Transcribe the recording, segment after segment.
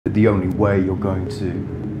The only way you're going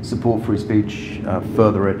to support free speech,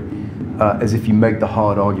 further it, is if you make the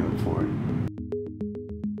hard argument for it.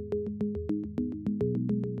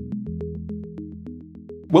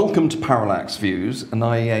 Welcome to Parallax Views, an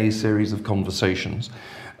IEA series of conversations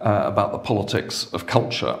about the politics of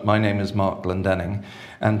culture. My name is Marc Glendening,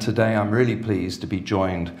 and today I'm really pleased to be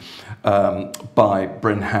joined by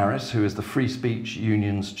Bryn Harris, who is the Free Speech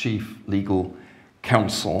Union's Chief Legal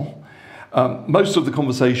Counsel. Most of the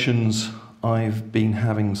conversations I've been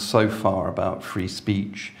having so far about free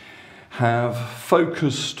speech have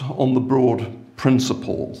focused on the broad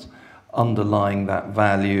principles underlying that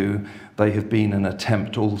value. They have been an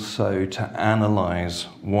attempt also to analyse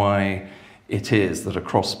why it is that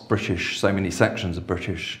across so many sections of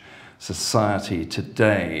British society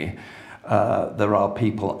today, there are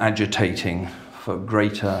people agitating for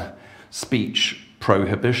greater speech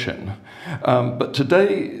prohibition. But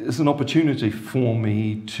today is an opportunity for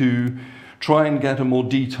me to try and get a more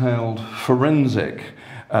detailed forensic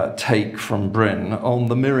take from Bryn on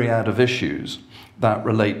the myriad of issues that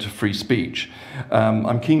relate to free speech.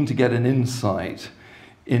 I'm keen to get an insight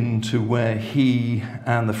into where he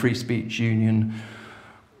and the Free Speech Union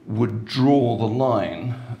would draw the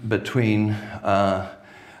line between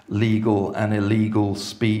legal and illegal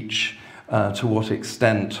speech, to what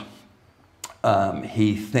extent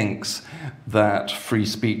he thinks that free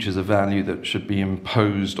speech is a value that should be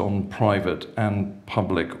imposed on private and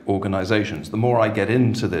public organisations. The more I get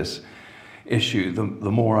into this issue,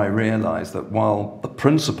 the more I realise that while the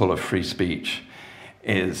principle of free speech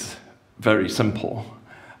is very simple,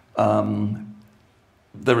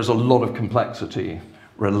 there is a lot of complexity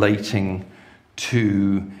relating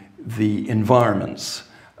to the environments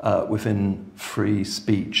within free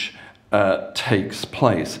speech takes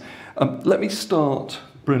place. Let me start,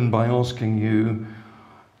 Bryn, by asking you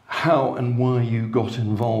how and why you got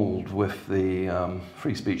involved with the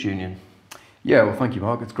Free Speech Union. Yeah, well, thank you,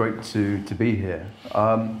 Mark. It's great to be here.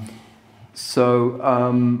 I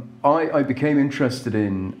became interested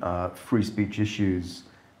in free speech issues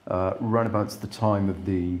around about the time of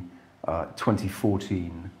the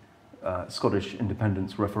 2014 Scottish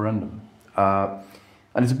independence referendum. And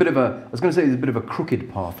it's a bit of a, I was going to say it's a bit of a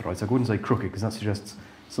crooked path, right? So I wouldn't say crooked because that suggests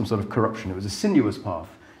some sort of corruption. It was a sinuous path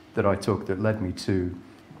that I took that led me to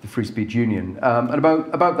the Free Speech Union. And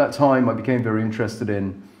about that time, I became very interested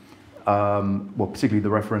in, well, particularly the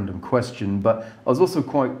referendum question, but I was also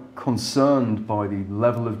quite concerned by the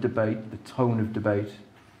level of debate, the tone of debate,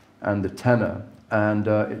 and the tenor. And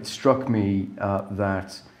it struck me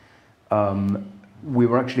that we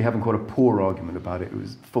were actually having quite a poor argument about it. It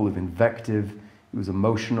was full of invective, it was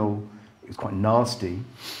emotional, it was quite nasty.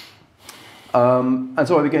 And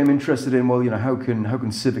so I became interested in, well, you know, how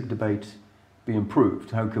can civic debate be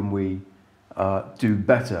improved? How can we do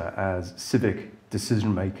better as civic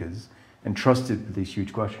decision makers entrusted with these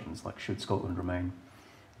huge questions, like should Scotland remain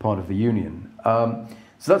part of the Union? So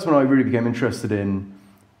that's when I really became interested in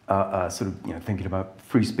sort of, you know, thinking about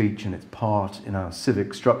free speech and its part in our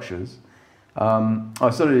civic structures. I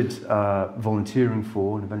started volunteering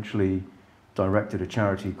for and eventually directed a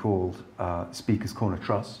charity called Speakers Corner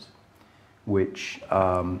Trust, which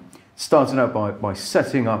started out by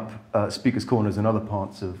setting up Speakers Corners in other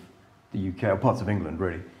parts of the UK, or parts of England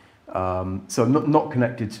really. So not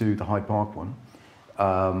connected to the Hyde Park one,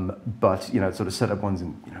 but, you know, sort of set up ones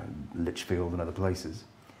in, you know, Lichfield and other places.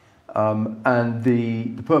 And the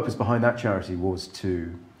purpose behind that charity was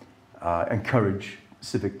to encourage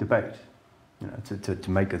civic debate, you know,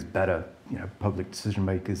 to make us better, you know, public decision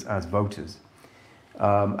makers as voters,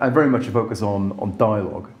 and very much a focus on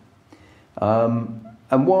dialogue.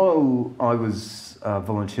 And while I was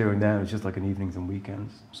volunteering there, it was just like an evenings and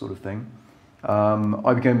weekends sort of thing,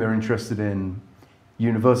 I became very interested in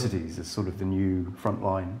universities as sort of the new front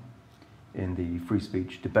line in the free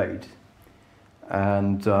speech debate.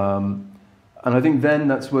 And I think then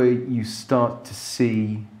that's where you start to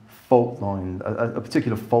see a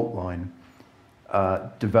particular fault line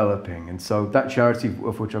developing. And so that charity,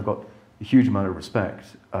 of which I've got a huge amount of respect,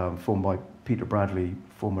 formed by Peter Bradley,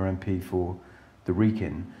 former MP for the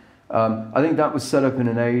Wrekin. I think that was set up in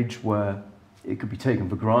an age where it could be taken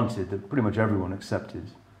for granted that pretty much everyone accepted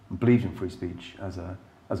and believed in free speech as a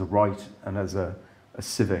right and as a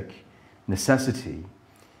civic necessity.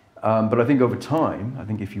 But I think over time, I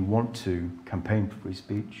think if you want to campaign for free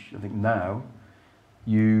speech, I think now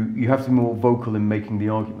you have to be more vocal in making the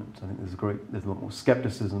argument. I think there's a lot more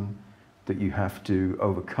skepticism that you have to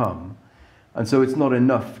overcome. And so it's not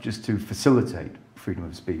enough just to facilitate freedom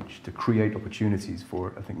of speech, to create opportunities for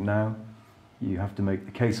it. I think now you have to make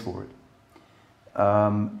the case for it.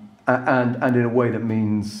 and in a way that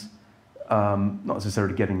means not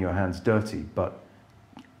necessarily getting your hands dirty, but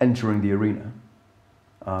entering the arena,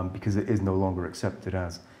 because it is no longer accepted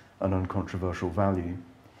as an uncontroversial value.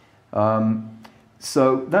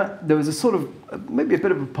 So that there was a sort of maybe a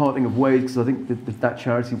bit of a parting of ways, because I think that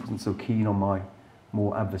charity wasn't so keen on my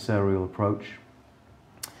more adversarial approach,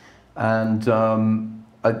 and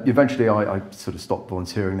eventually I sort of stopped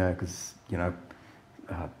volunteering there because, you know,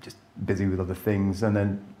 just busy with other things. And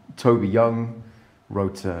then Toby Young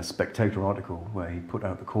wrote a Spectator article where he put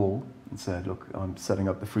out the call and said, look, I'm setting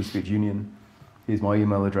up the Free Speech Union. Here's my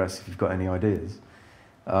email address if you've got any ideas.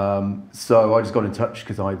 So I just got in touch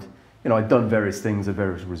because I'd done various things,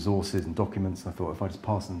 various resources and documents, and I thought if I just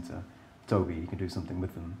pass them to Toby, he can do something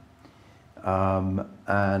with them.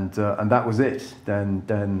 And that was it.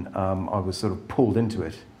 Then I was sort of pulled into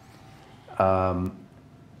it,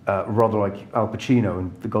 rather like Al Pacino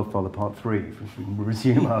in The Godfather Part 3. If we can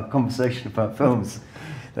resume our conversation about films,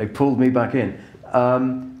 they pulled me back in.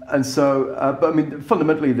 And so, but I mean,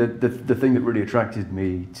 fundamentally, the thing that really attracted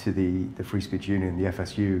me to the Free Speech Union, the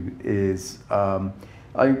FSU, is I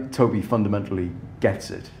think Toby fundamentally gets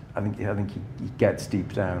it. I think he gets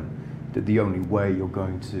deep down that the only way you're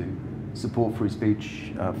going to support free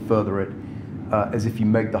speech, further it, is if you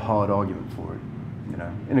make the hard argument for it, you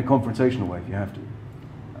know, in a confrontational way if you have to,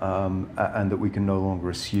 and that we can no longer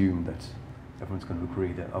assume that everyone's going to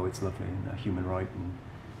agree that, oh, it's lovely and a human right,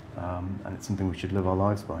 and it's something we should live our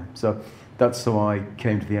lives by. So that's how I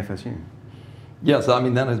came to the FSU. Yes, I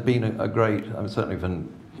mean, that has been a great, I mean, certainly for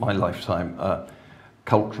my lifetime,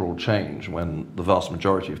 cultural change when the vast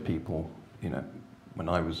majority of people, you know, when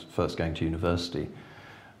I was first going to university,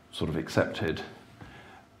 sort of accepted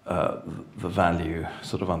the value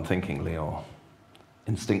sort of unthinkingly or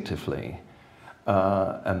instinctively.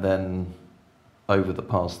 And then over the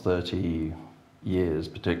past 30 years,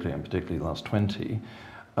 particularly the last 20,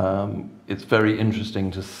 it's very interesting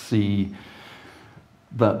to see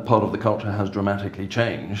that part of the culture has dramatically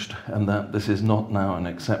changed and that this is not now an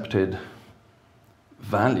accepted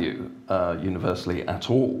value universally at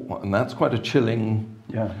all. And that's quite a chilling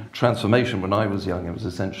transformation. When I was young, it was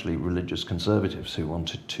essentially religious conservatives who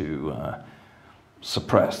wanted to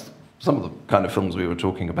suppress some of the kind of films we were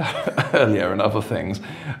talking about earlier and other things,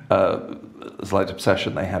 a slight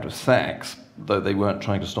obsession they had with sex, though they weren't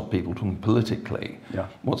trying to stop people talking politically. Yeah.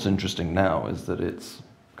 What's interesting now is that it's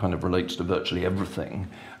kind of relates to virtually everything,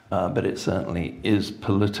 but it certainly is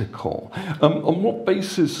political. On what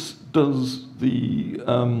basis does the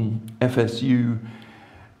FSU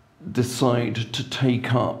decide to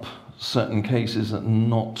take up certain cases and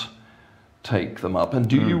not take them up? And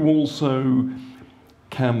do you also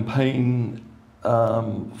campaign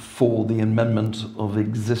for the amendment of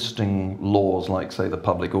existing laws, like, say, the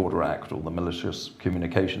Public Order Act or the Malicious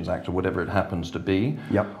Communications Act or whatever it happens to be?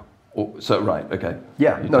 Yep. So, right, okay.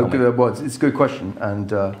 Yeah, no, well, it's a good question.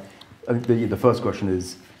 And I think the first question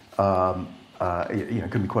is,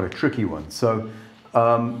 it can be quite a tricky one. So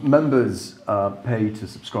members pay to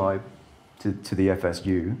subscribe to the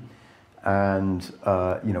FSU, and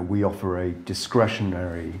we offer a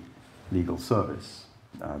discretionary legal service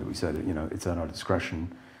that we said, it's at our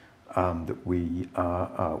discretion that we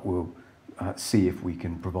will see if we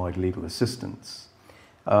can provide legal assistance.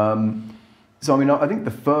 So, I mean, I think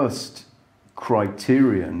the first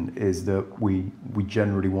criterion is that we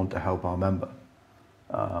generally want to help our member.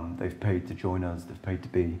 They've paid to join us, they've paid to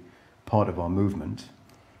be part of our movement,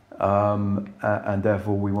 and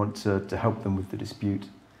therefore we want to help them with the dispute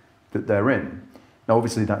that they're in. Now,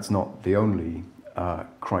 obviously, that's not the only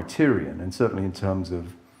criterion, and certainly in terms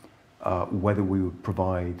of whether we would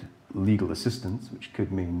provide legal assistance, which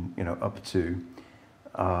could mean, up to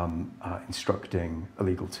instructing a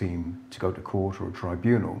legal team to go to court or a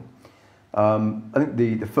tribunal. I think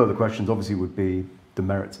the further questions obviously would be the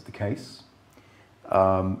merits of the case,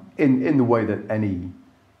 in the way that any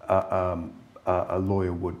a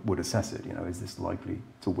lawyer would assess it. Is this likely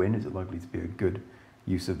to win? Is it likely to be a good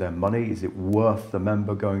use of their money? Is it worth the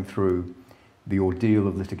member going through the ordeal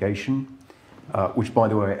of litigation, which, by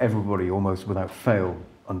the way, everybody almost without fail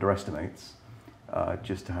underestimates,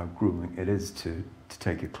 just how grueling it is to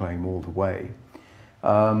take a claim all the way.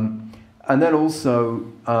 And then also,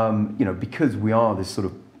 because we are this sort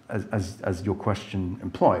of, as your question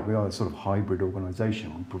implied, we are a sort of hybrid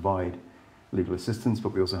organisation. We provide legal assistance, but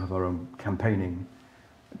we also have our own campaigning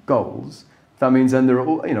goals. That means then there are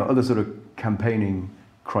all, other sort of campaigning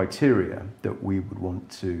criteria that we would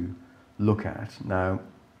want to look at. Now,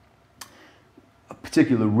 a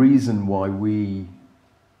particular reason why we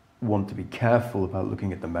want to be careful about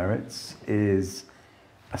looking at the merits is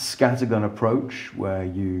a scattergun approach where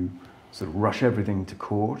you sort of rush everything to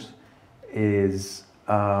court is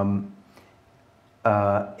there's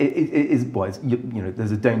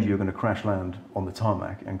a danger you're going to crash land on the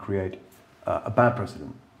tarmac and create a bad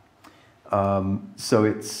precedent. So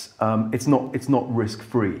it's not risk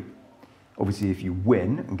free. Obviously, if you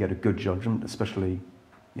win and get a good judgment, especially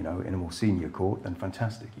in a more senior court, then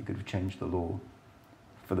fantastic. You could have changed the law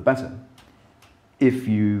for the better. If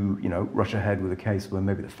you rush ahead with a case where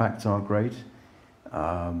maybe the facts aren't great,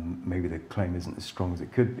 maybe the claim isn't as strong as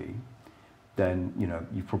it could be, then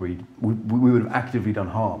we would have actively done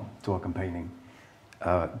harm to our campaigning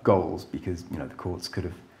goals, because the courts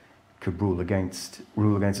could rule against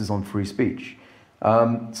us on free speech.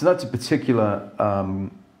 So that's a particular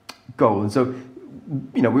goal, and so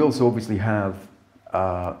we also obviously have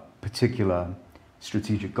particular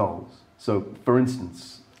strategic goals. So, for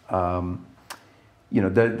instance,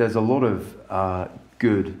 there's a lot of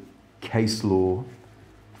good case law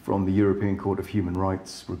from the European Court of Human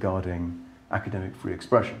Rights regarding academic free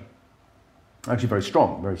expression. Actually very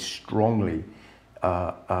strongly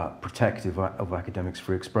protective of academics'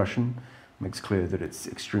 free expression. Makes clear that it's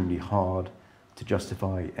extremely hard to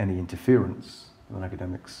justify any interference with an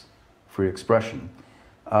academic's free expression.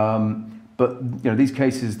 But these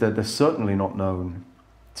cases, they're certainly not known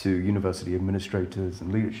to university administrators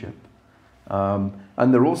and leadership.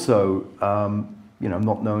 And they're also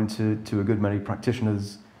not known to a good many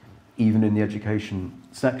practitioners, even in the education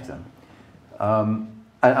sector.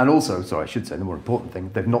 And also, sorry, I should say the more important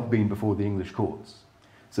thing, they've not been before the English courts.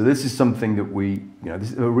 So this is something that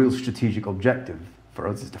this is a real strategic objective for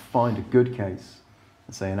us, is to find a good case,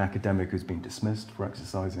 and say an academic who's been dismissed for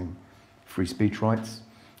exercising free speech rights.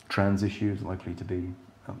 Trans issue is likely to be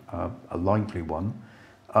a likely one.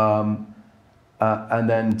 And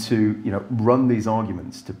then to run these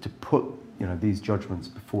arguments, to put these judgments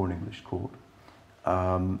before an English court,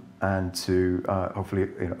 and to hopefully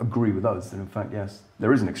agree with us that in fact, yes,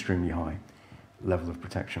 there is an extremely high level of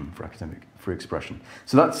protection for academic free expression.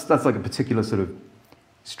 So that's like a particular sort of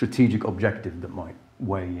strategic objective that might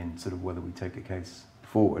weigh in sort of whether we take a case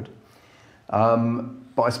forward.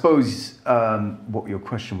 But I suppose what your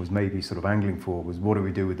question was maybe sort of angling for was, what do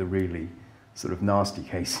we do with the really sort of nasty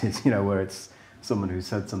cases, where it's someone who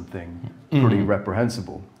said something pretty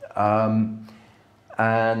reprehensible.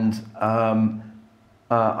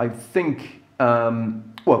 I think,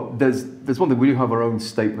 there's one thing, we do have our own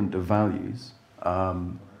statement of values,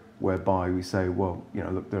 whereby we say, well,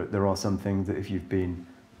 look, there are some things that if you've been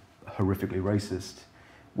horrifically racist,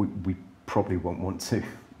 we probably won't want to,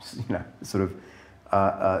 sort of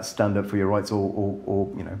stand up for your rights or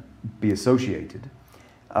be associated.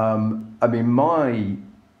 I mean, my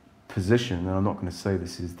position, and I'm not going to say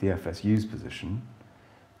this is the FSU's position,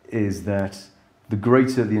 is that the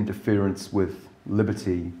greater the interference with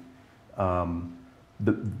liberty,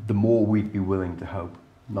 the more we'd be willing to help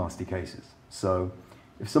nasty cases. So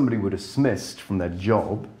if somebody were dismissed from their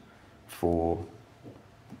job for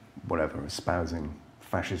whatever, espousing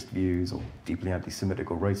fascist views or deeply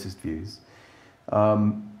anti-Semitic or racist views,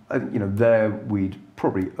 there we'd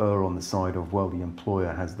probably err on the side of, well, the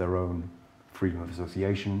employer has their own freedom of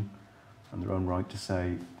association and their own right to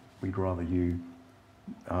say, we'd rather you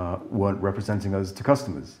weren't representing us to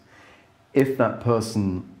customers. If that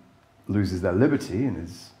person loses their liberty and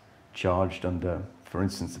is charged under, for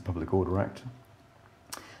instance, the Public Order Act,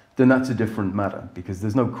 then that's a different matter, because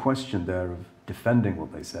there's no question there of defending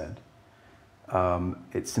what they said.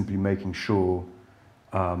 It's simply making sure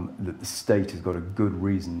that the state has got a good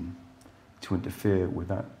reason to interfere with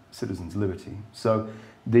that citizen's liberty. So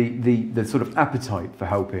the sort of appetite for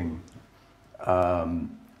helping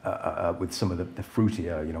with some of the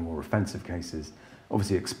fruitier, more offensive cases,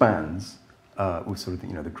 obviously expands with sort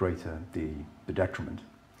of the greater the detriment.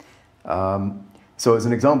 So as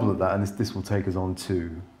an example of that, and this will take us on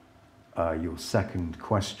to your second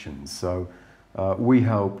question. So we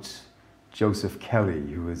helped Joseph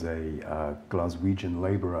Kelly, who is a Glaswegian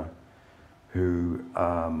labourer who,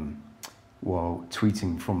 while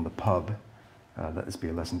tweeting from the pub, let this be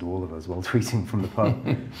a lesson to all of us, while tweeting from the pub,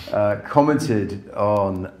 commented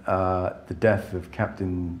on the death of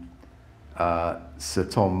Captain Sir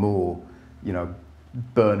Tom Moore,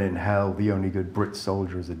 burn in hell, the only good Brit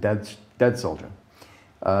soldier is a dead soldier.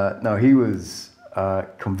 Now, he was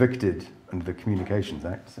convicted under the Communications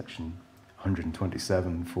Act, section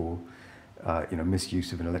 127, for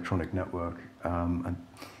misuse of an electronic network and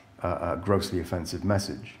a grossly offensive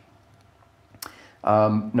message.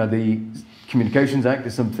 Now, the Communications Act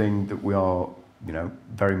is something that we are,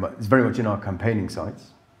 it's very much in our campaigning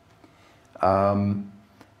sites. And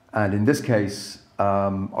in this case,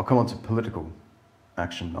 I'll come on to political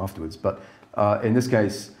action afterwards, but in this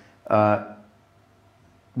case,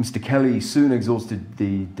 Mr. Kelly soon exhausted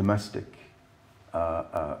the domestic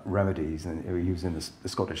remedies, and he was in the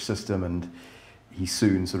Scottish system, and he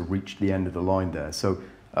soon sort of reached the end of the line there. So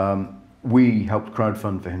we helped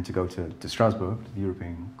crowdfund for him to go to Strasbourg, to the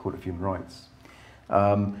European Court of Human Rights.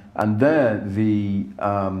 And there, the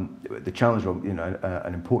challenge,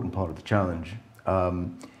 an important part of the challenge,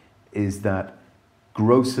 is that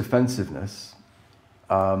gross offensiveness,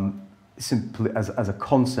 simply as a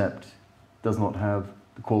concept, does not have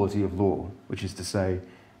the quality of law, which is to say,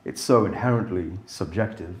 it's so inherently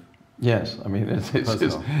subjective. Yes, I mean,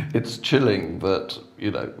 it's chilling that,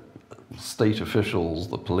 state officials,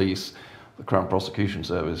 the police, the Crown Prosecution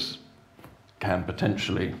Service can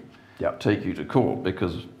potentially take you to court,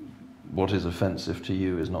 because what is offensive to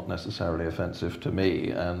you is not necessarily offensive to me,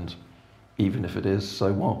 and even if it is,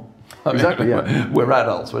 so what? Exactly, we're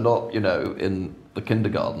adults, we're not, in the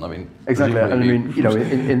kindergarten. I mean, exactly, and I mean,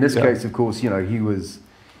 in this case, of course, he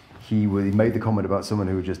made the comment about someone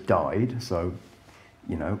who had just died, so,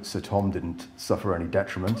 Sir Tom didn't suffer any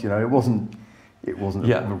detriment. It wasn't a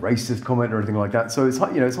racist comment or anything like that. So it's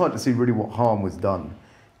hard to see really what harm was done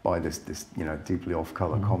by this deeply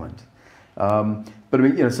off-color comment. But I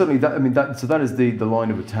mean, certainly that is the line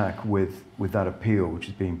of attack with that appeal, which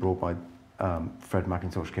is being brought by Fred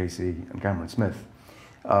McIntosh, Casey, and Cameron Smith.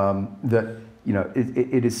 That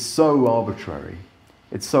it is so arbitrary.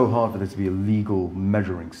 It's so hard for there to be a legal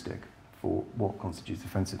measuring stick for what constitutes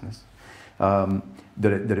offensiveness.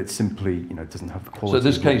 That it simply doesn't have the quality. So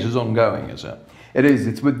this case is ongoing, is it? It is.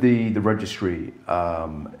 It's with the registry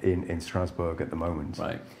in Strasbourg at the moment.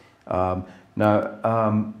 Right. Now,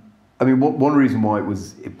 I mean, one reason why it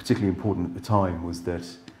was particularly important at the time was that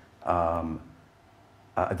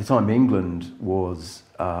at the time England was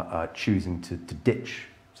choosing to ditch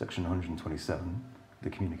Section 127, the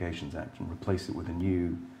Communications Act, and replace it with a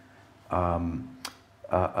new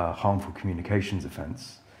harmful communications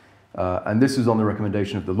offence. And this was on the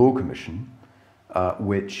recommendation of the Law Commission,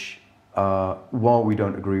 which, while we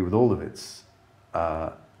don't agree with all of its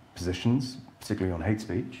positions, particularly on hate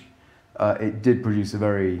speech, it did produce a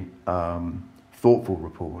very thoughtful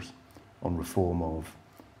report on reform of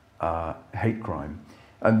hate crime.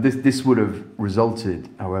 And this would have resulted,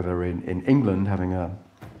 however, in England having a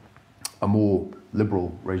more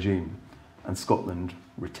liberal regime and Scotland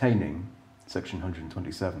retaining Section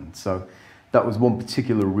 127. So that was one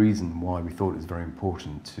particular reason why we thought it was very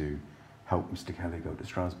important to help Mr. Kelly go to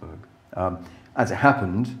Strasbourg. As it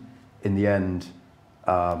happened, in the end,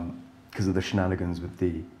 because of the shenanigans with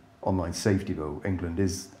the Online Safety Bill, England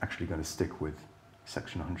is actually going to stick with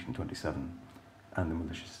Section 127 and the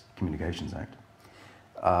Malicious Communications Act.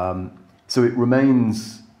 So it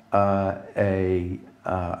remains a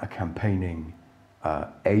campaigning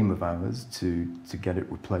aim of ours to get it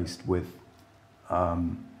replaced with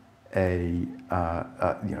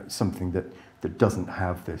something that doesn't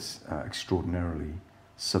have this extraordinarily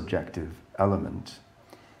subjective element.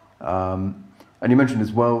 And you mentioned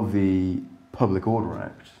as well the Public Order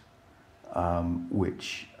Act,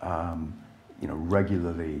 which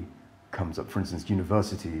regularly comes up. For instance,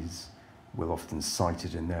 universities will often cite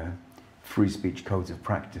it in their free speech codes of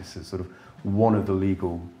practice as sort of one of the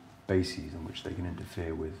legal bases on which they can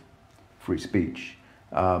interfere with free speech.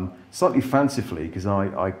 Slightly fancifully, because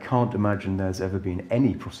I can't imagine there's ever been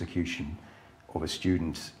any prosecution of a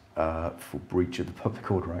student for breach of the Public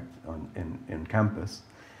Order Act in campus.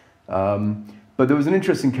 But there was an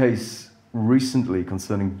interesting case recently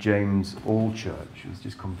concerning James Allchurch, who was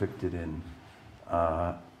just convicted in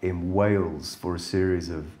Wales for a series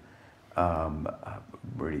of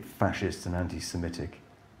really fascist and anti-Semitic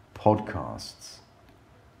podcasts.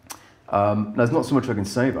 There's not so much I can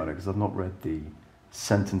say about it because I've not read the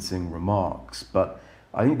sentencing remarks, but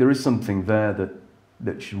I think there is something there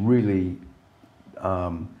that should really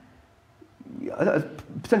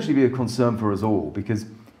potentially be a concern for us all, because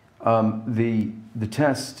the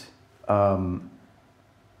test for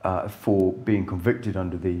being convicted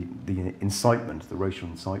under the incitement, the racial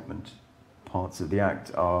incitement parts of the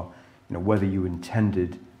Act are, whether you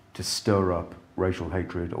intended to stir up racial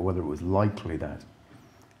hatred or whether it was likely that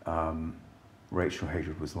racial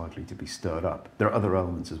hatred was likely to be stirred up. There are other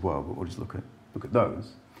elements as well, but we'll just look at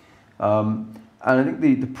those. And I think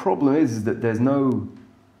the problem is that there's no,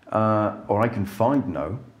 or I can find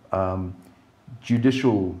no,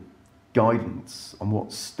 judicial guidance on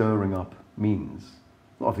what stirring up means.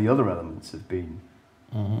 A lot of the other elements have been,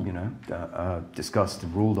 discussed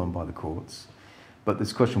and ruled on by the courts. But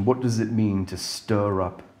this question, what does it mean to stir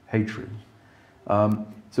up hatred?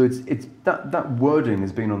 So that wording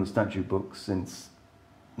has been on the statute books since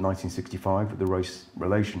 1965 with the Race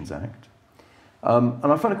Relations Act. And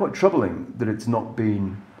I find it quite troubling that it's not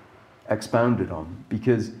been expounded on,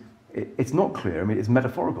 because it's not clear. I mean, it's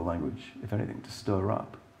metaphorical language, if anything, to stir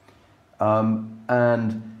up.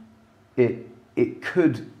 And it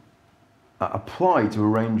could apply to a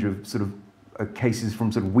range of sort of cases,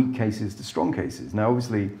 from sort of weak cases to strong cases. Now,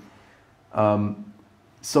 obviously,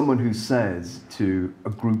 someone who says to a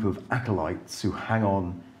group of acolytes who hang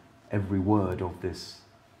on every word of this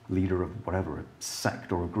leader of whatever, a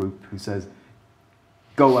sect or a group, who says,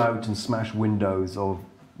 go out and smash windows of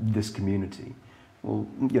this community. Well,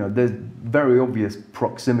 there's very obvious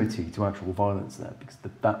proximity to actual violence there, because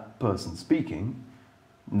that person speaking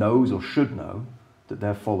knows, or should know, that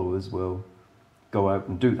their followers will go out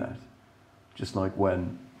and do that. Just like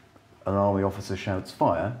when an army officer shouts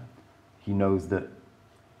fire, he knows that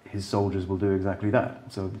his soldiers will do exactly that.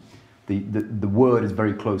 So the word is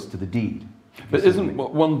very close to the deed. But isn't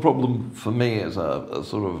one problem for me as a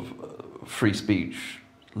sort of free speech,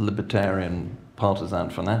 libertarian, partisan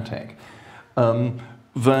fanatic,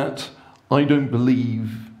 that I don't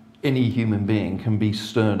believe any human being can be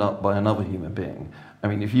stirred up by another human being. I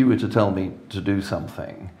mean, if you were to tell me to do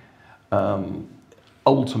something,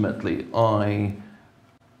 ultimately I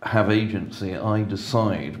have agency. I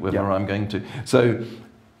decide whether I'm going to. So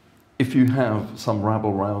if you have some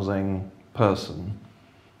rabble-rousing person,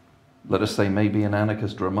 let us say maybe an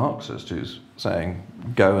anarchist or a Marxist, who's saying,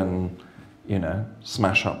 go and,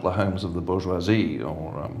 smash up the homes of the bourgeoisie,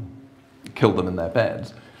 or kill them in their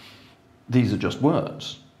beds, these are just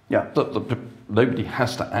words. Yeah. Nobody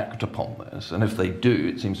has to act upon this, and if they do,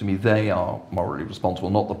 it seems to me they are morally responsible,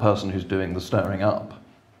 not the person who's doing the stirring up.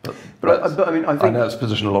 But I mean, I think that's a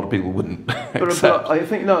position a lot of people wouldn't accept. But I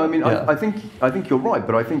think no. I mean, yeah. I think you're right,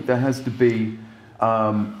 but I think there has to be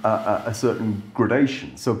a certain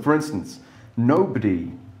gradation. So, for instance,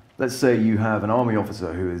 nobody. Let's say you have an army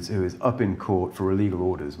officer who is up in court for illegal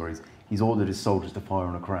orders, where he's ordered his soldiers to fire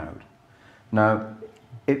on a crowd. Now,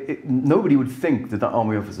 nobody would think that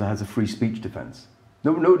army officer has a free speech defence.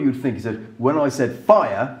 Nobody would think, he said, when I said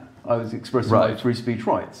fire, I was expressing my free speech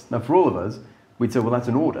rights. Now, for all of us, we'd say, well, that's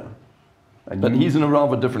an order. But he's in a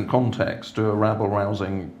rather different context to a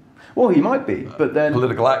rabble-rousing, well, he might be, but then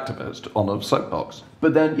political activist on a soapbox.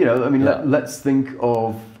 But then, let's think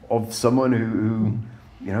of someone who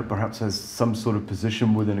perhaps has some sort of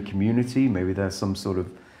position within a community. Maybe there's some sort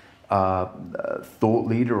of thought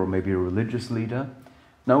leader, or maybe a religious leader.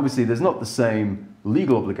 Now, obviously, there's not the same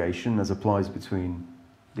legal obligation as applies between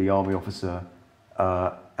the army officer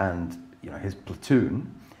and his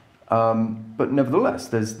platoon. But nevertheless,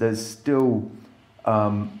 there's still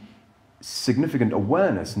significant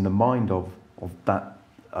awareness in the mind of that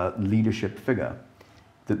leadership figure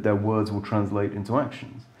that their words will translate into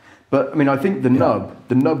actions. But I mean, I think the nub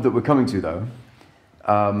that we're coming to, though.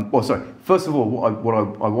 First of all, what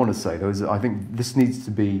I want to say though is that I think this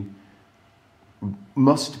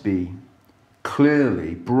must be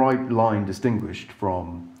clearly, bright line distinguished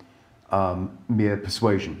from mere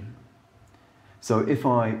persuasion. So if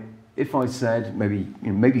I said,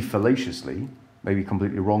 maybe fallaciously, maybe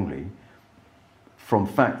completely wrongly, from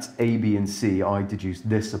facts A, B, and C, I deduced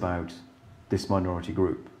this about this minority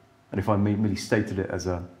group, and if I merely stated it as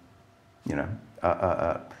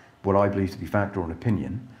what I believe to be fact or an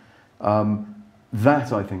opinion,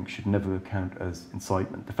 that I think should never count as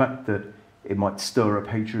incitement. The fact that it might stir up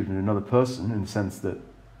hatred in another person, in the sense that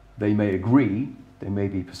they may agree, they may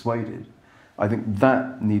be persuaded, I think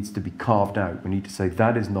that needs to be carved out. We need to say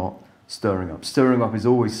that is not stirring up. Stirring up is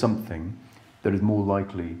always something that is more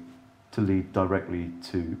likely to lead directly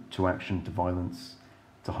to action, to violence,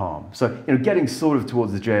 to harm. So, getting sort of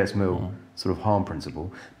towards the J.S. Mill sort of harm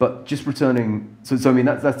principle, but just returning. So I mean,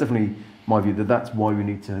 that's definitely my view. That's why we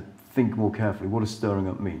need to think more carefully. What does stirring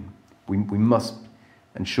up mean? We must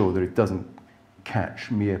ensure that it doesn't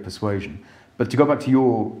catch mere persuasion. But to go back to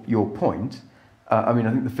your point, I mean,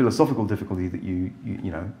 I think the philosophical difficulty that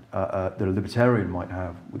that a libertarian might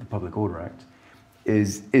have with the Public Order Act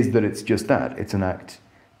is that it's just that. It's an act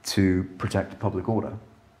to protect public order.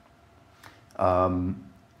 And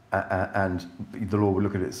the law would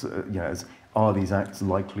look at it as are these acts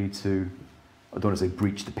likely to, I don't want to say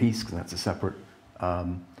breach the peace, because that's a separate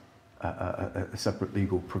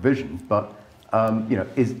legal provision, but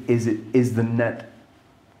is the net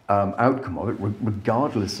outcome of it,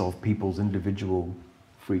 regardless of people's individual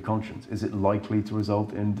free conscience, is it likely to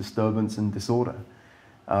result in disturbance and disorder?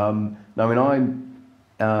 Now, I mean,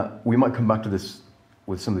 we might come back to this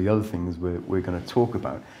with some of the other things we're going to talk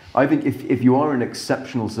about. I think if you are in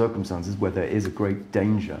exceptional circumstances where there is a great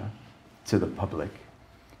danger to the public,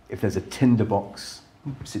 if there's a tinderbox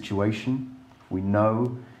situation, we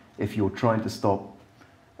know if you're trying to stop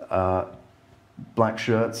black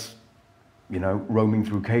shirts, roaming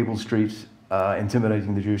through Cable Street,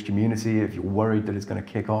 intimidating the Jewish community, if you're worried that it's going to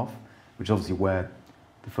kick off, which is obviously where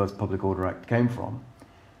the first Public Order Act came from,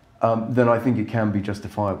 then I think it can be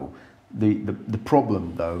justifiable. The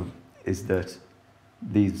problem, though, is that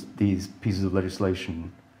these pieces of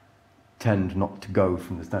legislation tend not to go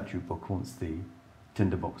from the statute book once the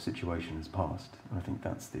tinderbox situation is passed, and I think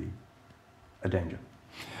that's a danger.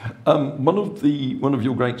 One of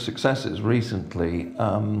your great successes recently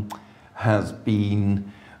has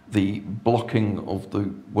been the blocking of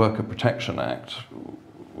the Worker Protection Act,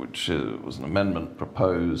 which was an amendment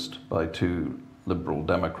proposed by two Liberal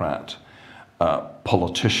Democrat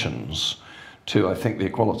politicians to, I think, the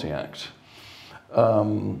Equality Act,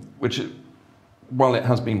 which, while it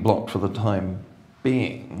has been blocked for the time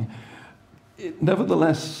being, it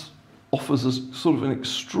nevertheless offers us sort of an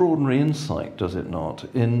extraordinary insight, does it not,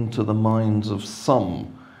 into the minds of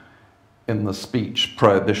some in the speech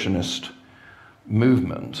prohibitionist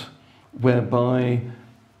movement, whereby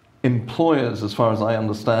employers, as far as I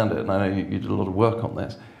understand it, and I know you did a lot of work on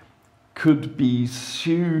this, could be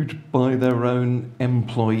sued by their own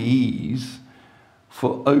employees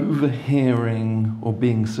for overhearing or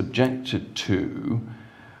being subjected to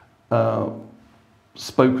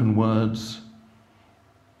spoken words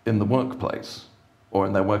in the workplace or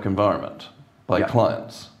in their work environment by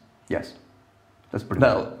clients. Yes, that's pretty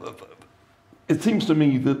Now, it seems to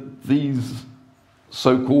me that these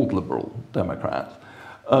so-called Liberal Democrats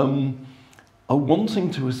are wanting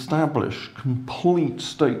to establish complete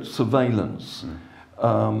state surveillance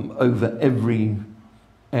over every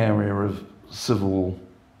area of civil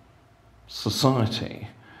society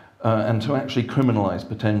and to actually criminalise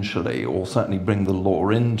potentially, or certainly bring the law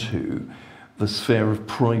into the sphere of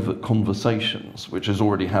private conversations, which has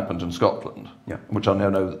already happened in Scotland, which I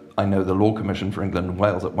know the Law Commission for England and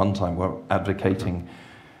Wales at one time were advocating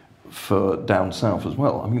for down south as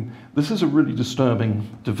well. I mean, this is a really disturbing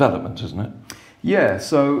development, isn't it? Yeah,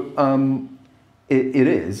 so it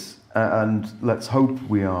is, and let's hope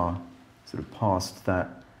we are sort of past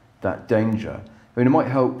that danger. I mean, it might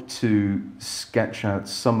help to sketch out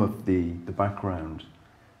some of the background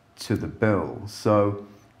to the bill. So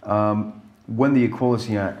when the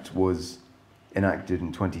Equality Act was enacted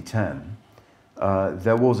in 2010,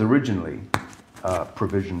 there was originally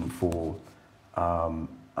provision for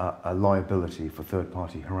a liability for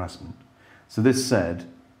third-party harassment. So this said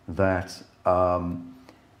that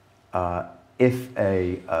if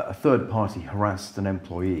a third party harassed an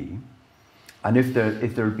employee, and if there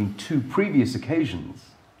had been two previous occasions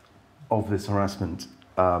of this harassment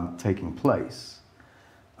taking place,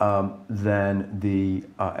 then the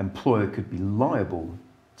employer could be liable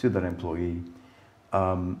to that employee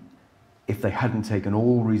if they hadn't taken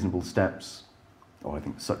all reasonable steps, or I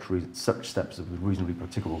think such steps that were reasonably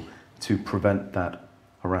practicable to prevent that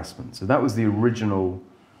harassment. So that was the original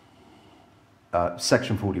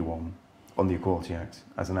Section 41 on the Equality Act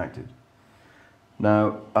as enacted.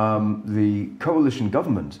 Now, the coalition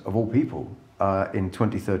government, of all people, in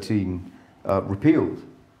 2013 repealed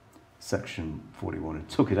Section 41 and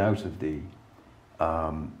took it out of the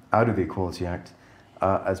Equality Act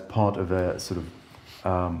as part of a sort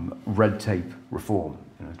of red tape reform,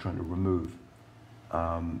 trying to remove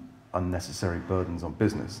unnecessary burdens on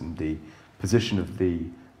business. And the position of the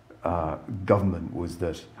government was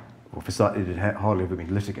that, well, for starters, it had hardly ever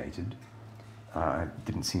been litigated. It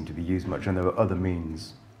didn't seem to be used much, and there were other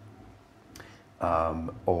means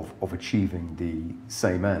of achieving the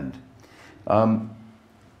same end.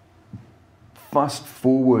 Fast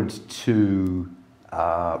forward to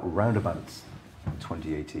round about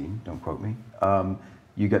 2018, don't quote me,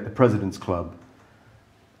 you get the President's Club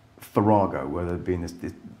farrago, where there'd been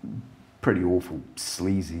this pretty awful,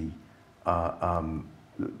 sleazy,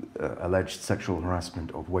 alleged sexual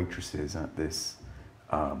harassment of waitresses at this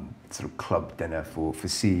sort of club dinner for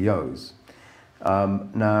CEOs.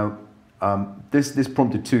 Now, this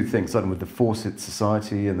prompted two things, starting with the Fawcett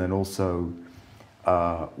Society and then also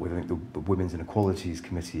with, I think, the Women's Inequalities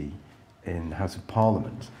Committee in the House of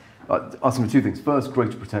Parliament, asking for two things. First,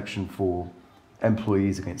 greater protection for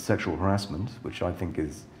employees against sexual harassment, which I think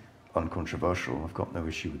is uncontroversial. I've got no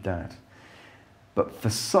issue with that. But for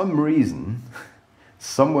some reason,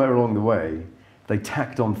 somewhere along the way, they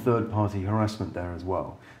tacked on third-party harassment there as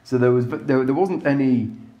well. So there wasn't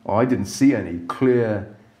any, or I didn't see any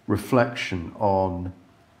clear reflection on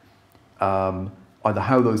either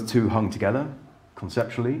how those two hung together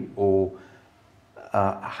conceptually, or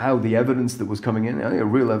how the evidence that was coming in,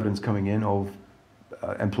 real evidence coming in of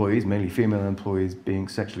employees, mainly female employees, being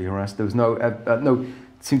sexually harassed. There was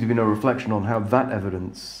seemed to be no reflection on how that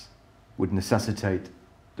evidence would necessitate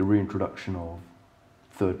the reintroduction of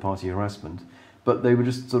third-party harassment, but they were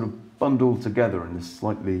just sort of bundled together in this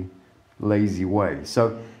slightly lazy way.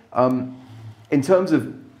 So, in terms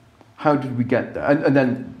of how did we get there, and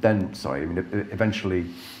then sorry, I mean, eventually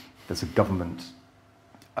there's a government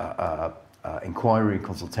inquiry,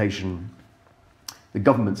 consultation. The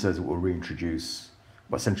government says it will reintroduce,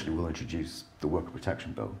 well, essentially will introduce the Worker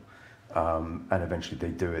Protection Bill, and eventually they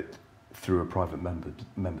do it through a private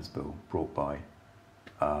member's bill brought by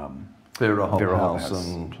Vera House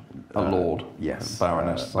and a lord, yes,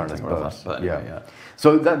 Baroness, something or other. But anyway, yeah.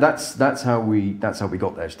 So that's how we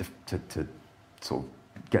got there, to sort of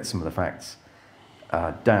get some of the facts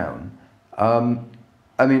down.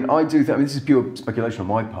 I mean, I do think, I mean, this is pure speculation on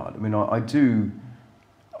my part. I mean, I do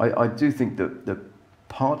think that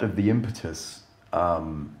part of the impetus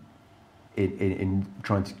in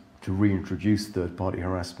trying to reintroduce third-party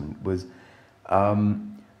harassment was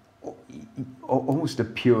almost a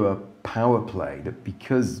pure power play, that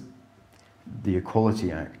because the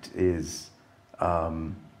Equality Act is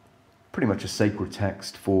pretty much a sacred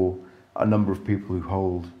text for a number of people who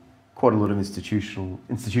hold quite a lot of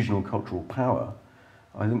institutional cultural power,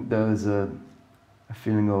 I think there's a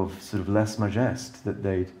feeling of sort of lèse majesté that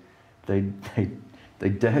they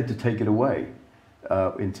dared to take it away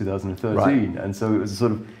in 2013, right. And so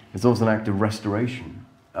it's also an act of restoration,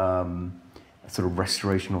 a sort of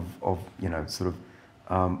restoration of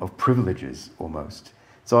of privileges almost.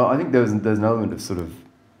 So I think there's an element of sort of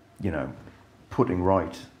putting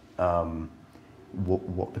right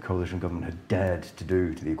what the coalition government had dared to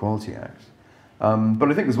do to the Equality Act.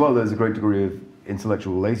 But I think as well there's a great degree of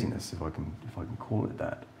intellectual laziness, if I can call it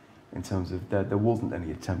that, in terms of there wasn't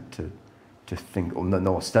any attempt to think, or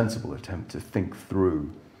no ostensible attempt to think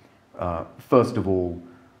through, first of all,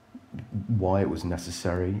 why it was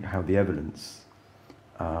necessary, how the evidence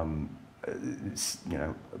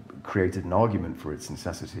created an argument for its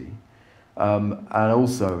necessity, and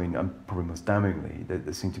also, I mean, probably most damningly,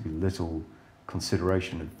 there seemed to be little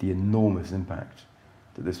consideration of the enormous impact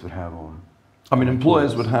that this would have on. I mean,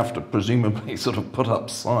 employers would have to presumably sort of put up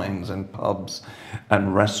signs in pubs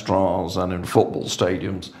and restaurants and in football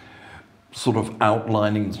stadiums, sort of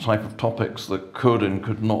outlining the type of topics that could and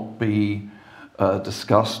could not be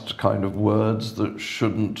discussed, kind of words that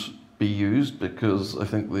shouldn't be used, because I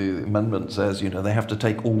think the amendment says, they have to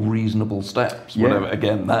take all reasonable steps, whatever,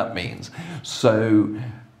 again, that means. So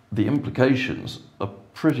the implications are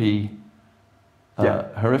pretty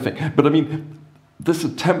horrific. But I mean, this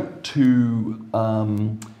attempt to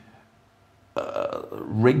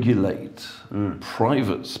regulate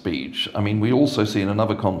private speech, I mean, we also see in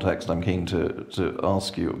another context I'm keen to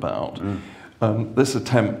ask you about, this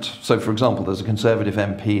attempt. So, for example, there's a Conservative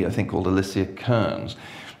MP, I think, called Alicia Kearns.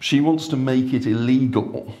 She wants to make it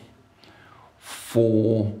illegal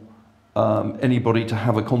for anybody to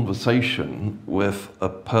have a conversation with a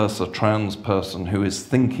trans person who is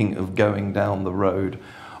thinking of going down the road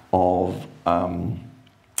of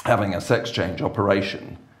having a sex change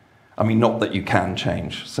operation. I mean, not that you can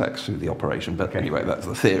change sex through the operation, but anyway, that's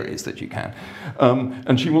the theory, is that you can.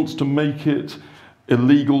 And she wants to make it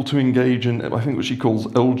illegal to engage in, I think, what she calls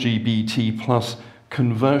LGBT plus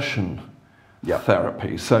conversion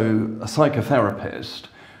therapy. So a psychotherapist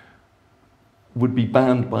would be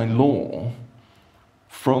banned by law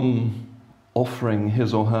from offering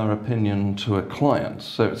his or her opinion to a client.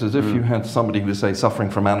 So it's as if you had somebody who was, say, suffering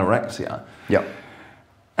from anorexia.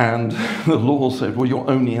 And the law said, well, you're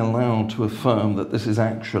only allowed to affirm that this is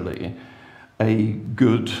actually a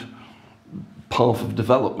good path of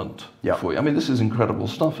development for you. I mean, this is incredible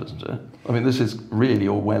stuff, isn't it? I mean, this is really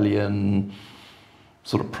Orwellian,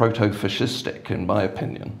 sort of proto-fascistic, in my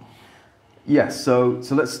opinion. Yes, so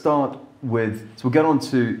let's start with, so we'll get on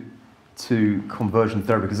to conversion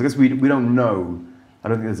therapy, because I guess we don't know, I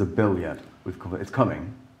don't think there's a bill yet. It's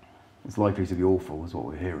coming. It's likely to be awful, is what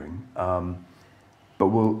we're hearing. But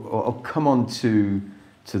I'll come on to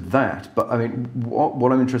that. But I mean,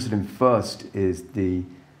 what I'm interested in first is the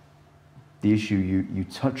issue you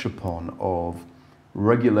touch upon of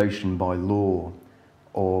regulation by law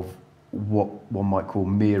of what one might call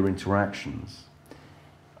mere interactions.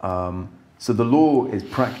 So the law is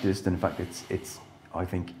practiced, and in fact it's I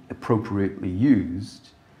think appropriately used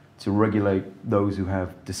to regulate those who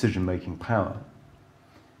have decision-making power,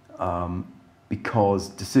 because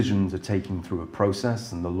decisions are taken through a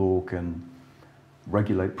process, and the law can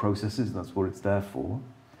regulate processes, that's what it's there for.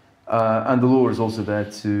 And the law is also there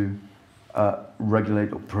to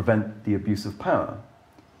regulate or prevent the abuse of power.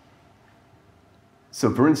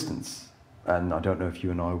 So for instance, and I don't know if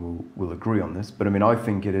you and I will agree on this, but I mean, I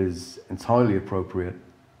think it is entirely appropriate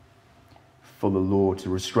for the law to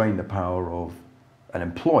restrain the power of an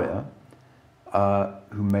employer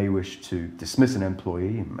who may wish to dismiss an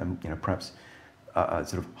employee and perhaps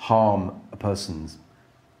sort of harm a person's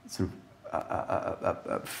sort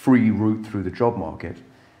of free route through the job market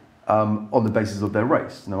on the basis of their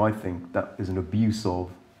race. Now, I think that is an abuse of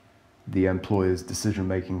the employer's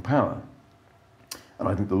decision-making power. And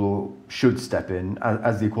I think the law should step in,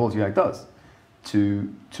 as the Equality Act does,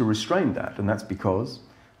 to restrain that. And that's because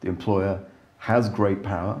the employer has great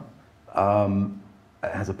power,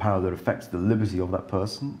 it has a power that affects the liberty of that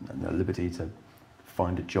person and their liberty to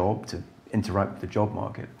find a job, to interact with the job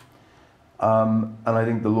market. And I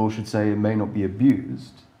think the law should say it may not be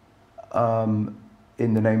abused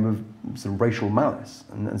in the name of sort of racial malice.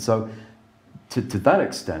 And so to that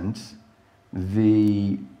extent,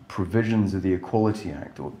 the provisions of the Equality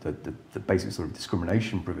Act, or the basic sort of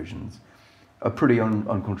discrimination provisions, are pretty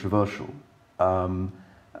uncontroversial.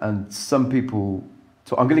 And some people,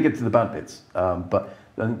 so I'm going to get to the bad bits, but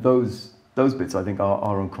those bits I think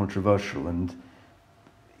are uncontroversial. And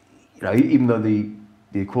even though the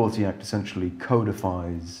Equality Act essentially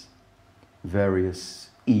codifies various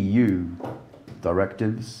EU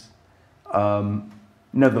directives,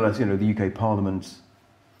 nevertheless, the UK Parliament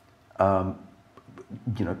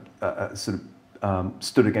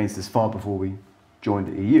stood against this far before we joined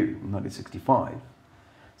the EU in 1965.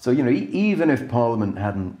 So, even if Parliament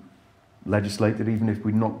hadn't legislated, even if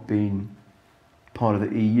we'd not been part of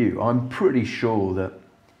the EU, I'm pretty sure that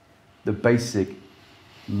the basic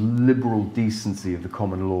liberal decency of the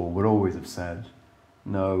common law would always have said,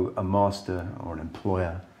 no, a master or an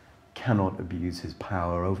employer cannot abuse his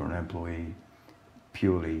power over an employee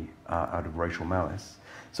purely out of racial malice.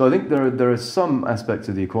 So I think there are some aspects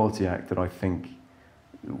of the Equality Act that I think,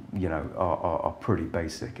 are pretty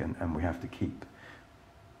basic and we have to keep,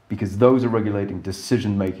 because those are regulating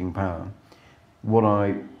decision-making power. What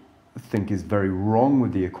I think is very wrong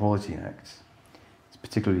with the Equality Act,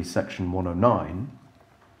 particularly Section 109,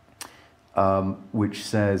 which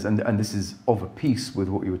says, and this is of a piece with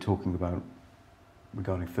what you were talking about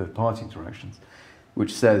regarding third-party interactions,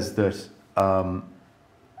 which says that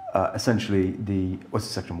essentially what's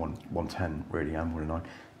Section 110 really, and 109,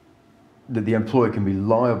 that the employer can be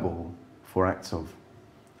liable for acts of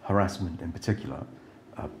harassment in particular,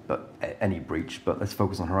 but any breach, but let's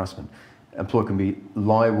focus on harassment. Employer can be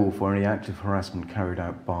liable for any act of harassment carried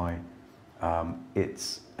out by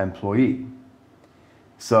its employee.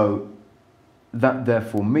 So that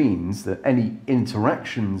therefore means that any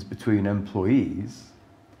interactions between employees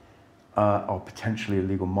are potentially a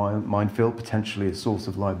legal minefield, potentially a source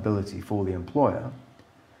of liability for the employer,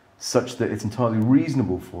 such that it's entirely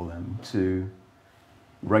reasonable for them to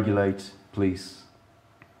regulate, police,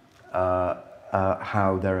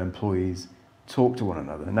 how their employees talk to one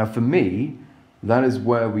another. Now, for me, that is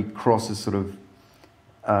where we cross a sort of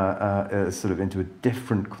into a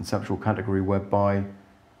different conceptual category, whereby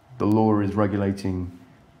the law is regulating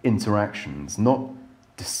interactions, not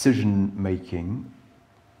decision-making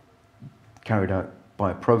carried out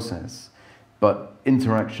by a process, but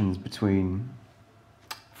interactions between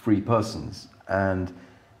free persons. And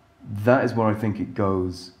that is where I think it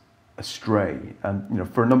goes astray, and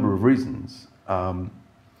for a number of reasons.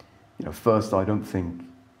 First, I don't think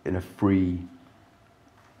in a free,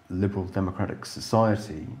 liberal, democratic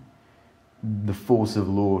society, the force of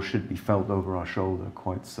law should be felt over our shoulder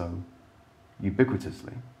quite so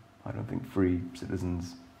ubiquitously. I don't think free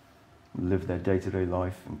citizens live their day-to-day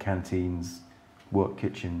life in canteens, work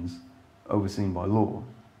kitchens, overseen by law.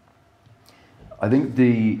 I think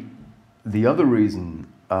the other reason,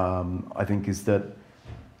 I think, is that,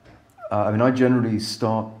 I generally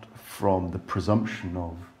start from the presumption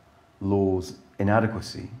of law's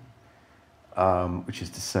inadequacy, which is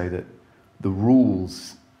to say that the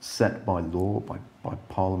rules set by law, by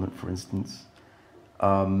Parliament, for instance,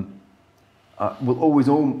 will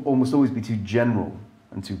almost always be too general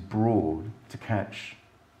and too broad to catch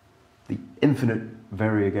the infinite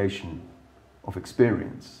variegation of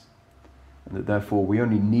experience, and that therefore we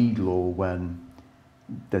only need law when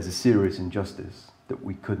there's a serious injustice that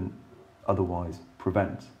we couldn't otherwise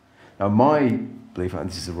prevent. Now, my belief, and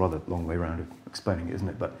this is a rather long way around of explaining it, isn't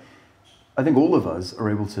it? But I think all of us are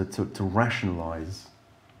able to rationalize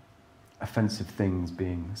offensive things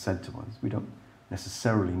being said to us. We don't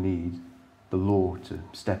necessarily need the law to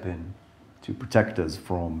step in to protect us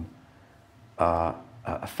from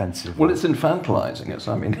offensive. Well, it's infantilizing.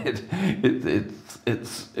 I mean,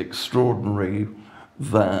 it's extraordinary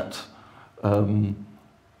that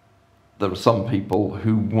there are some people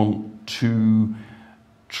who want to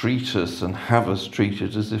treat us and have us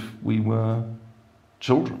treated as if we were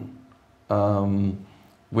children,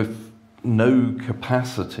 with no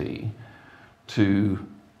capacity to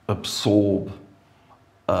absorb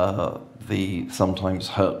the sometimes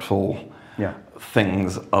hurtful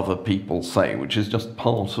things other people say, which is just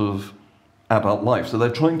part of adult life. So they're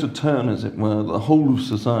trying to turn, as it were, the whole of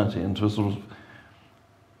society into a sort of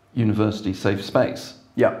university safe space.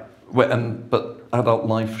 Yeah. But adult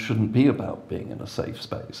life shouldn't be about being in a safe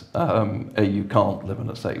space. You can't live in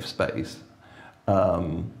a safe space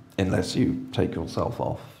unless you take yourself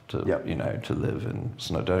off to, to live in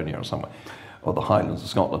Snowdonia or somewhere, or the Highlands of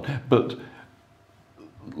Scotland. But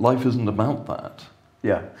life isn't about that.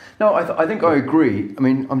 Yeah. No, I think I agree. I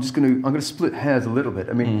mean, I'm going to split hairs a little bit.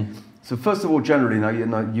 I mean, so first of all, generally, now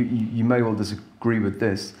you may well disagree with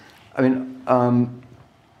this. I mean,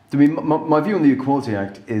 to me, my view on the Equality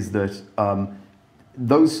Act is that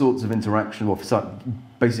those sorts of interactions, or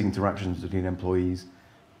basic interactions between employees,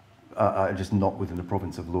 are just not within the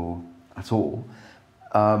province of law at all.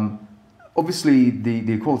 Obviously,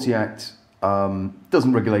 the Equality Act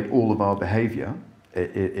doesn't regulate all of our behaviour.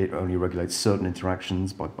 It only regulates certain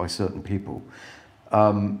interactions by certain people.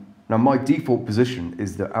 Now, my default position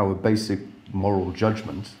is that our basic moral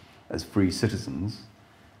judgment as free citizens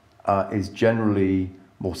is generally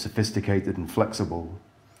more sophisticated and flexible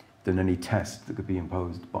than any test that could be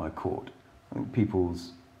imposed by a court. I think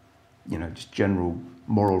people's, just general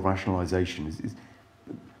moral rationalisation is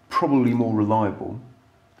probably more reliable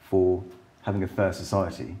for having a fair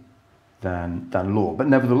society than law. But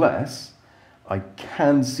nevertheless, I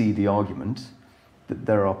can see the argument that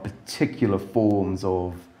there are particular forms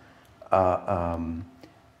of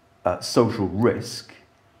social risk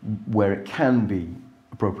where it can be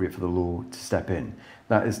appropriate for the law to step in.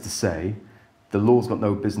 That is to say, the law's got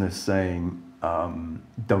no business saying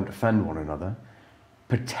don't offend one another.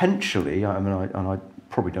 Potentially, and I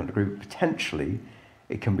probably don't agree, but potentially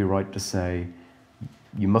it can be right to say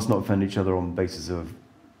you must not offend each other on the basis of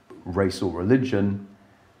race or religion,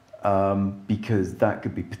 because that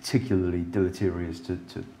could be particularly deleterious to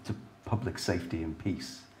public safety and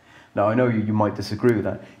peace. Now, I know you might disagree with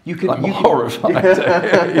that. I'm horrified to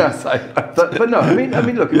hear you say that. But no, I mean,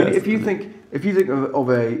 look. Yes. If you think of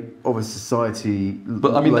a society,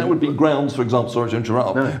 but I mean, that would be grounds, for example, sorry to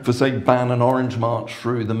interrupt, for say ban an orange march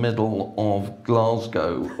through the middle of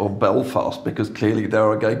Glasgow or Belfast, because clearly there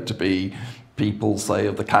are going to be people, say,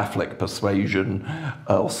 of the Catholic persuasion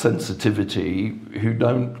or sensitivity who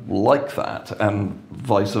don't like that, and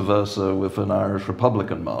vice versa with an Irish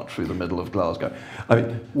Republican march through the middle of Glasgow. I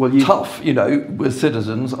mean, tough, we're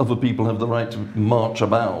citizens, other people have the right to march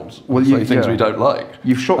about and say things we don't like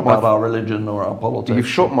about our religion or our politics. You've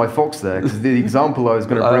shot my fox there, because the example I was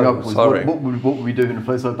going to bring up was what would we do in a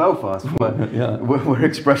place like Belfast, where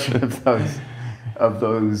expression of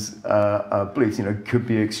those beliefs, could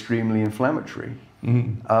be extremely inflammatory.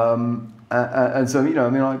 And so,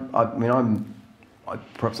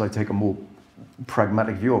 perhaps I take a more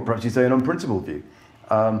pragmatic view, or perhaps you say an unprincipled view,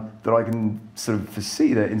 that I can sort of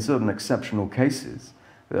foresee that in certain exceptional cases,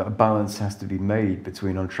 a balance has to be made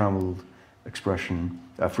between untrammeled expression,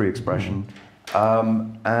 free expression,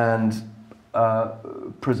 and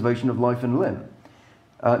preservation of life and limb.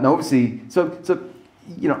 Now, obviously,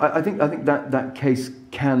 I think that case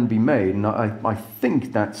can be made, and I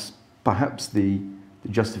think that's perhaps the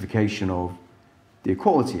justification of the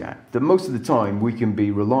Equality Act, that most of the time we can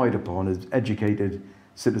be relied upon as educated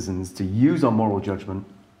citizens to use our moral judgment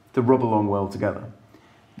to rub along well together.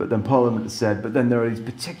 But then Parliament has said, but then there are these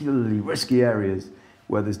particularly risky areas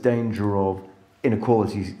where there's danger of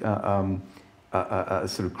inequalities sort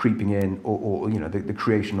of creeping in, or the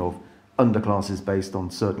creation of underclasses based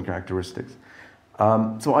on certain characteristics.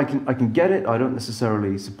 So I can get it. I don't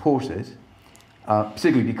necessarily support it,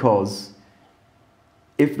 particularly because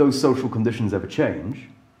if those social conditions ever change,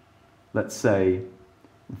 let's say,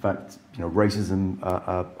 in fact, racism,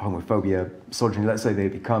 homophobia, misogyny, let's say they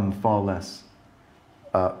become far less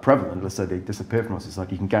prevalent, let's say they disappear from our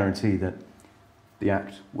society, you can guarantee that the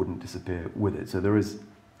Act wouldn't disappear with it. So there is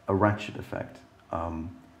a ratchet effect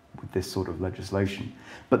with this sort of legislation.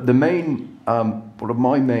 But the main, one of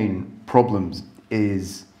my main problems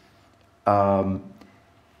is that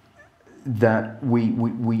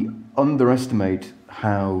we underestimate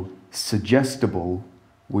how suggestible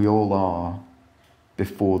we all are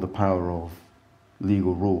before the power of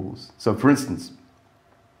legal rules. So, for instance,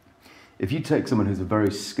 if you take someone who's a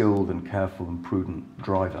very skilled and careful and prudent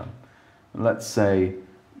driver, and let's say,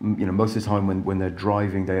 most of the time when they're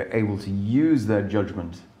driving, they're able to use their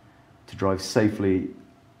judgment to drive safely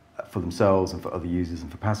for themselves and for other users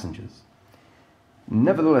and for passengers.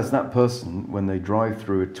 Nevertheless, that person, when they drive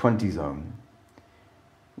through a 20 zone,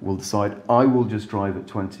 will decide, I will just drive at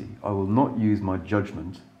 20. I will not use my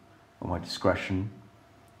judgment or my discretion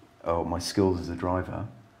or my skills as a driver.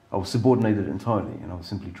 I will subordinate it entirely and I will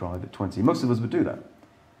simply drive at 20. Most of us would do that.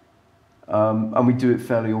 And we do it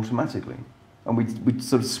fairly automatically. And we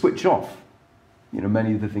sort of switch off,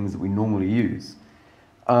 many of the things that we normally use.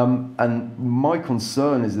 And my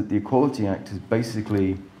concern is that the Equality Act has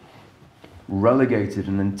basically relegated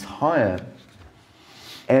an entire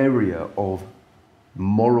area of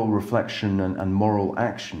moral reflection and moral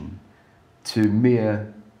action to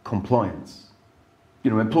mere compliance.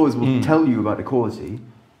 Employers will tell you about equality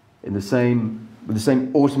with the same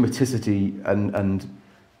automaticity and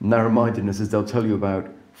narrow-mindedness as they'll tell you about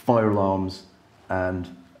fire alarms and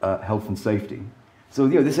health and safety. So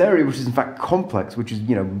this area, which is in fact complex, which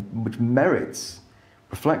merits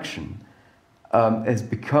reflection, has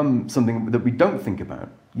become something that we don't think about.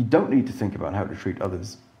 You don't need to think about how to treat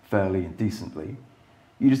others fairly and decently.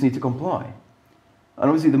 You just need to comply. And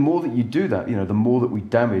obviously, the more that you do that, the more that we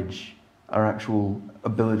damage our actual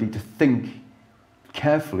ability to think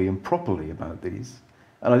carefully and properly about these.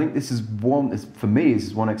 And I think this is for me, this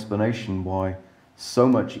is one explanation why so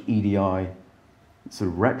much EDI sort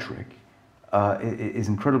of rhetoric is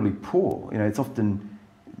incredibly poor. It's often,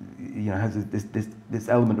 has this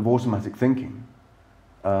element of automatic thinking,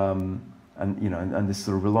 and this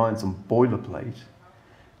sort of reliance on boilerplate.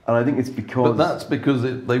 And I think it's because... But that's because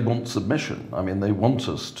they want submission. I mean, they want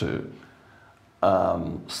us to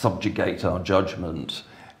subjugate our judgment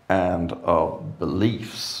and our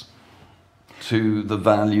beliefs to the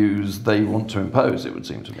values they want to impose, it would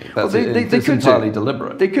seem to me. That's entirely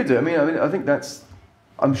deliberate. They could do. I think that's...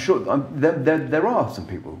 I'm sure there are some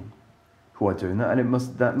people who are doing that, and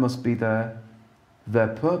that must be their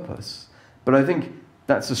purpose. But I think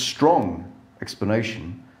that's a strong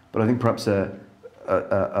explanation. But I think perhaps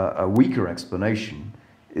a weaker explanation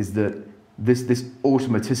is that this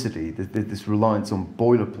automaticity, this reliance on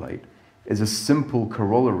boilerplate, is a simple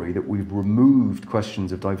corollary that we've removed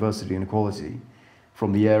questions of diversity and equality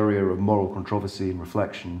from the area of moral controversy and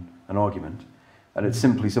reflection and argument. And it's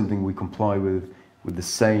simply something we comply with the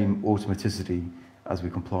same automaticity as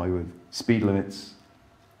we comply with speed limits,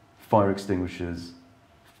 fire extinguishers,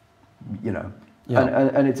 Yeah.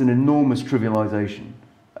 And it's an enormous trivialization.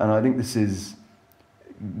 And I think this is,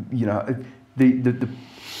 the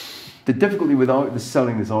difficulty with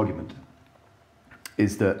selling this argument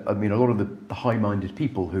is that, a lot of the high-minded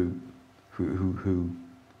people who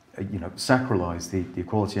sacralize the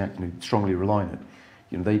Equality Act and who strongly rely on it,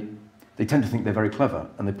 they tend to think they're very clever,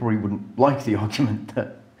 and they probably wouldn't like the argument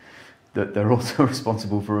that they're also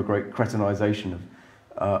responsible for a great cretinization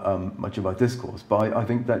of much of our discourse. But I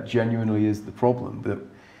think that genuinely is the problem.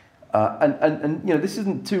 And this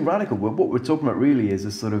isn't too radical. What we're talking about really is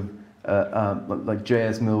a sort of like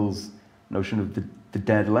J.S. Mill's notion of the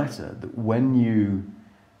dead letter, that when you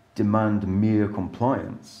demand mere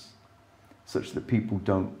compliance, such that people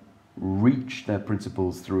don't reach their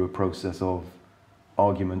principles through a process of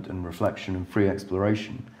argument and reflection and free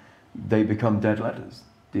exploration, they become dead letters.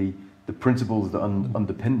 The principles that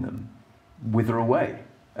underpin them wither away,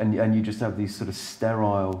 and you just have these sort of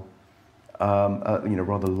sterile,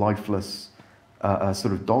 rather lifeless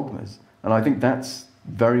sort of dogmas. And I think that's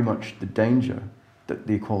very much the danger that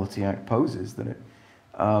the Equality Act poses, that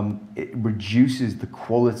it reduces the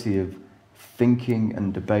quality of thinking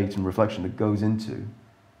and debate and reflection that goes into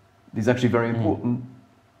these actually very important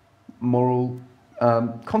moral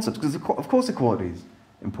concepts. Because of course equality is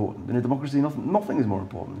important. In a democracy, nothing is more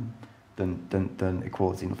important than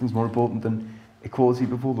equality. Nothing's more important than equality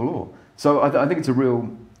before the law. So I think it's a real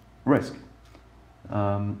risk.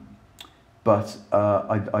 But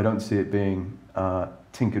I don't see it being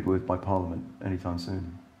tinkered with by Parliament anytime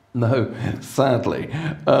soon. No, sadly.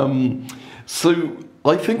 So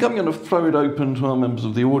I think I'm going to throw it open to our members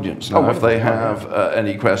of the audience now, if they have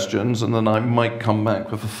any questions, and then I might come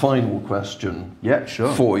back with a final question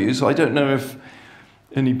for you. So I don't know if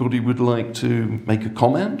anybody would like to make a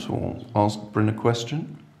comment or ask Bryn a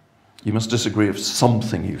question. You must disagree with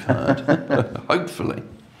something you've heard, hopefully.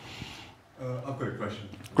 I've got a question.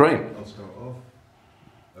 Great. I'll start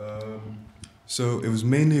off. So it was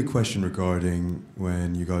mainly a question regarding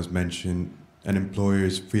when you guys mentioned an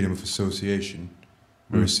employer's freedom of association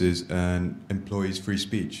versus an employee's free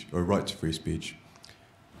speech or right to free speech.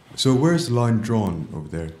 So where's the line drawn over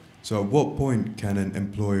there? So at what point can an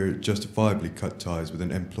employer justifiably cut ties with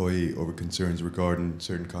an employee over concerns regarding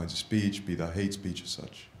certain kinds of speech, be that hate speech as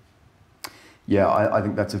such? Yeah, I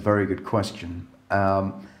think that's a very good question. We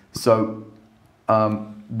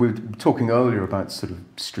were talking earlier about sort of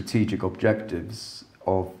strategic objectives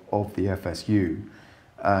of the FSU,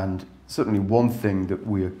 and certainly one thing that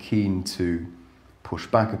we are keen to push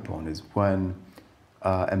back upon is when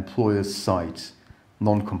employers cite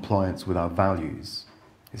non-compliance with our values.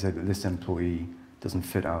 They say that this employee doesn't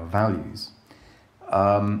fit our values.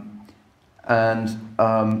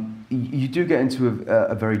 You do get into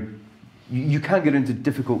a very, you can get into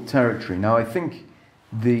difficult territory. Now, I think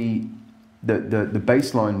the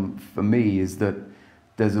baseline for me is that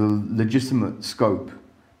there's a legitimate scope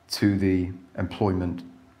to the employment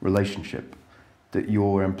relationship, that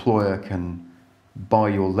your employer can buy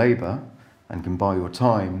your labor and can buy your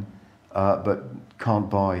time, but can't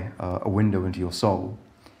buy a window into your soul.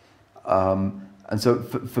 And so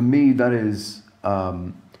for me, that is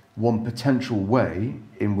one potential way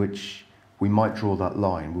in which we might draw that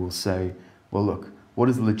line. We will say, well, look, what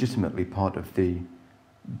is legitimately part of the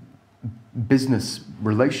business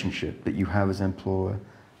relationship that you have as employer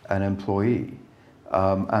and employee?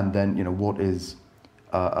 And then, what is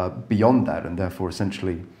beyond that, and therefore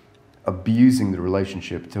essentially abusing the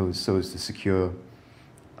relationship so as to secure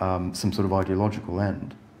some sort of ideological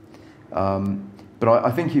end. But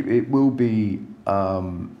I think it will be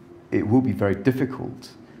very difficult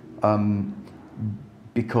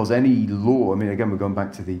because any law, I mean, again, we're going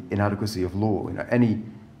back to the inadequacy of law. Any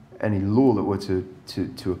law that were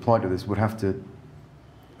to apply to this would have to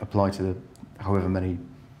apply to however many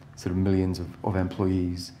sort of millions of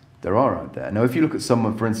employees there are out there. Now, if you look at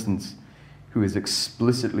someone, for instance, who is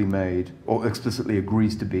explicitly made or explicitly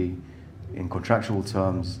agrees to be, in contractual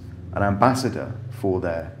terms, an ambassador for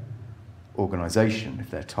their organization,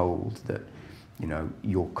 if they're told that,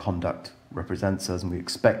 your conduct represents us and we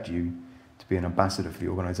expect you to be an ambassador for the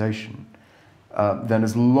organization, then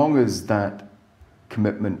as long as that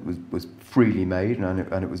commitment was freely made and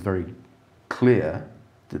it was very clear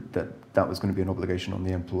that was going to be an obligation on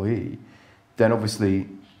the employee, then obviously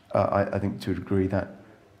I think to a degree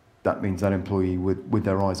that means that employee with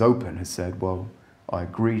their eyes open has said, well, I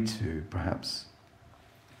agree to perhaps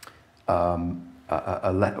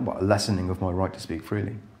a lessening of my right to speak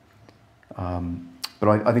freely. But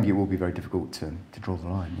I think it will be very difficult to draw the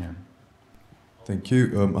line, yeah. Thank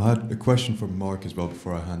you. I had a question for Marc as well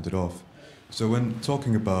before I hand it off. So when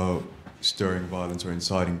talking about stirring violence or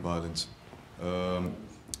inciting violence,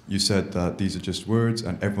 you said that these are just words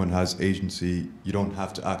and everyone has agency, you don't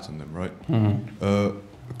have to act on them, right? Mm-hmm.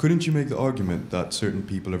 Couldn't you make the argument that certain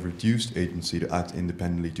people have reduced agency to act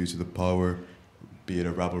independently due to the power, be it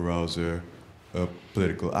a rabble-rouser, a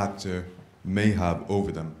political actor, may have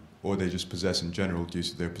over them, or they just possess in general due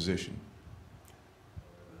to their position?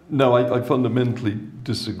 No, I fundamentally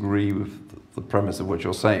disagree with the premise of what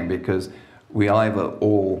you're saying, because we either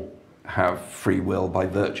all have free will by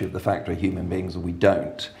virtue of the fact we're human beings or we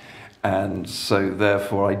don't. And so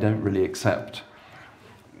therefore I don't really accept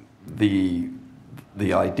the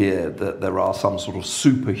idea that there are some sort of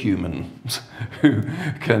superhumans who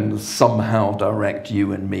can somehow direct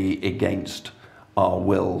you and me against our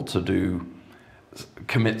will to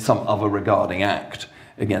commit some other regarding act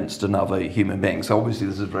against another human being. So obviously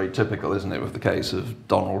this is very typical, isn't it, with the case of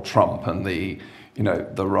Donald Trump and the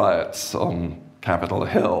riots on Capitol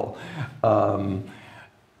Hill.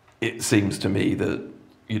 It seems to me that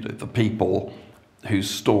the people who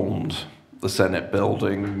stormed the Senate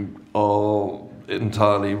building are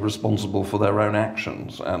entirely responsible for their own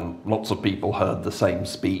actions, and lots of people heard the same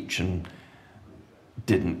speech and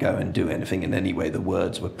didn't go and do anything in any way. The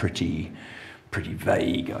words were pretty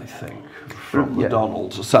vague, I think, from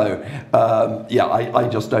Donald. So I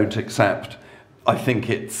just don't accept. I think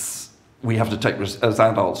we have to take, as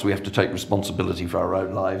adults, we have to take responsibility for our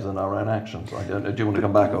own lives and our own actions. I don't know. Do you want to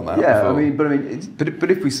come back on that? Yeah,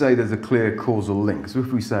 but if we say there's a clear causal link, so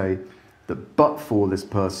if we say that but for this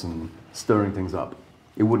person stirring things up,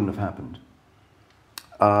 it wouldn't have happened.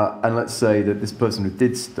 And let's say that this person who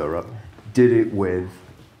did stir up did it with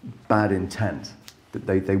bad intent, that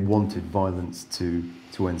they wanted violence to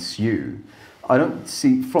ensue. I don't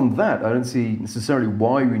see necessarily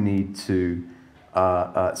why we need to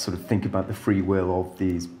sort of think about the free will of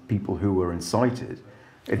these people who were incited.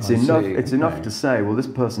 It's enough to say, well, this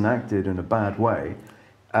person acted in a bad way,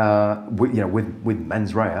 with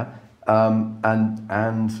mens rea, and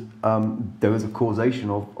there was a causation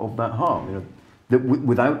of that harm. That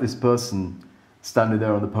without this person standing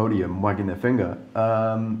there on the podium wagging their finger,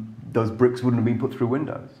 those bricks wouldn't have been put through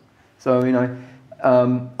windows. So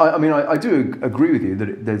I mean, I do agree with you that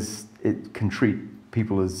it can treat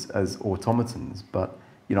people as automatons, but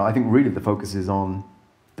I think really the focus is on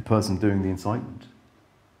the person doing the incitement,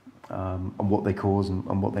 and what they cause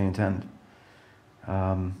and what they intend.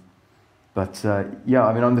 Yeah,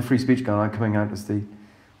 I mean, I'm the free speech guy, and I'm coming out as the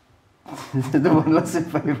one less in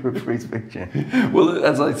favour of free speech. Yeah. Well,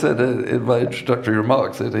 as I said in my introductory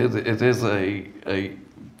remarks, it is a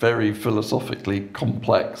very philosophically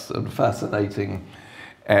complex and fascinating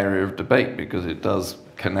area of debate, because it does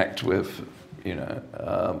connect with,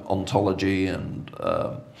 ontology and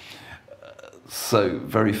so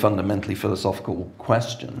very fundamentally philosophical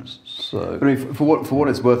questions. So, I mean, for what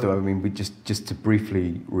it's worth, though, I mean, we just to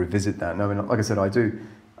briefly revisit that. And I mean, like I said, I do.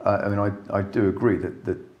 I do agree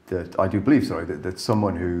that I do believe, that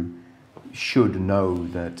someone who should know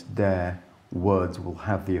that their words will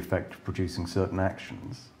have the effect of producing certain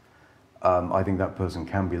actions, I think that person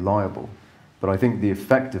can be liable. But I think the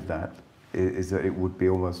effect of that is that it would be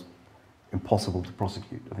almost impossible to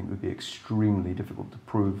prosecute. I think it would be extremely difficult to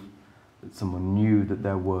prove that someone knew that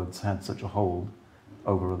their words had such a hold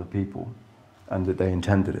over other people and that they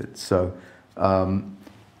intended it. So I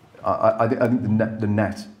think the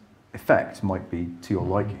net effect might be to your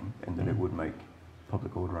liking, in that it would make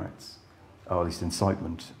public order acts, or at least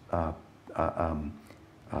incitement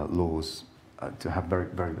laws, to have very,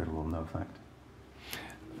 very little or no effect.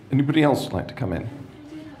 Anybody else like to come in? I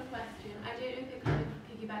do have a question. I don't know if it kind of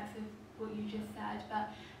piggybacks with what you just said,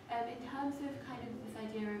 but in terms of kind of this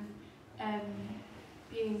idea of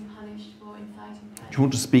being punished for inciting violence. Do you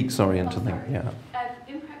want to speak, sorry, into the thing? Yeah.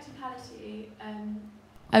 In practicality,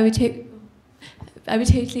 I would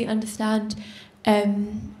totally understand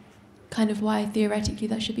kind of why theoretically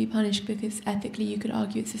that should be punished, because ethically you could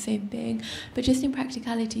argue it's the same thing. But just in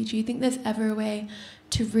practicality, do you think there's ever a way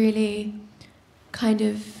to really kind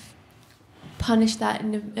of punish that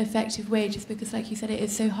in an effective way, just because, like you said, it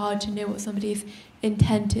is so hard to know what somebody's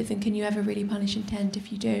intent is, and can you ever really punish intent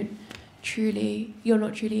if you're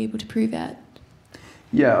not truly able to prove it?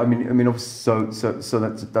 Yeah, I mean, so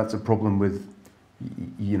that's a problem with,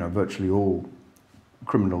 virtually all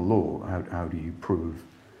criminal law. How do you prove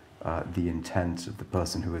the intent of the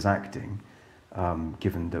person who is acting,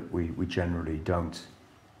 given that we generally don't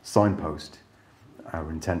signpost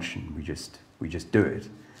our intention, we just do it.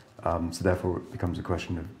 So therefore it becomes a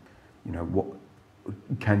question of, what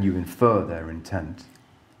can you infer their intent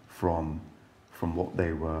from what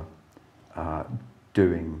they were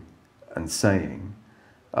doing and saying.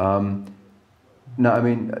 Now, I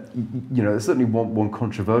mean, there's certainly one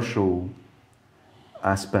controversial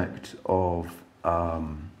aspect of our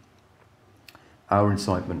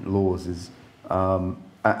incitement laws is, and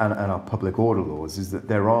our public order laws, is that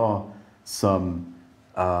there are some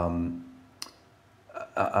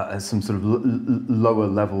sort of lower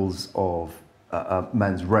levels of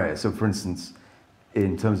mens rea. So, for instance,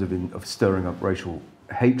 in terms of stirring up racial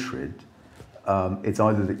hatred, it's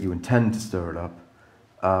either that you intend to stir it up,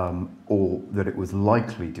 or that it was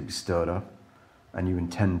likely to be stirred up, and you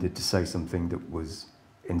intended to say something that was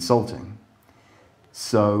insulting.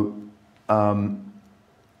 So,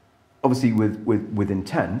 obviously, with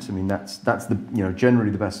intent, I mean, that's the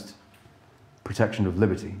generally the best protection of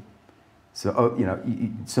liberty. So,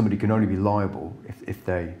 somebody can only be liable if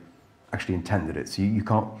they actually intended it. So you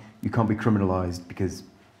can't be criminalized because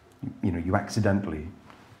you accidentally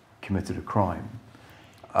committed a crime.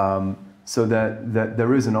 So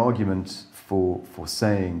there is an argument for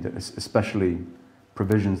saying that, especially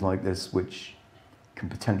provisions like this, which can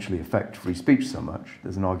potentially affect free speech so much,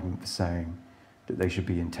 there's an argument for saying that they should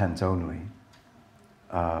be intent-only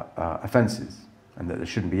offences, and that there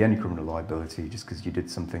shouldn't be any criminal liability just because you did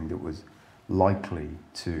something that was likely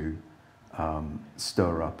to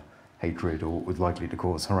stir up hatred, or was likely to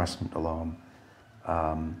cause harassment, alarm,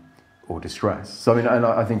 or distress. So I mean, and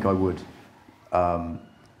I think I would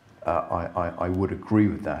agree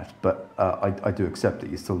with that, but I do accept that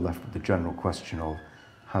you're still left with the general question of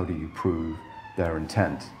how do you prove their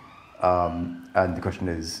intent, and the question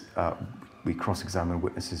is, we cross-examine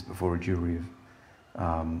witnesses before a jury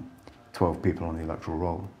of 12 people on the electoral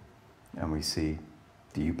roll, and we see,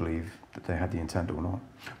 do you believe that they had the intent or not?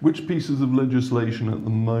 Which pieces of legislation at the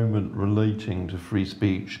moment relating to free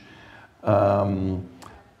speech do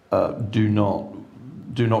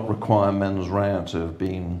not require mens rea to have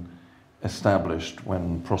been established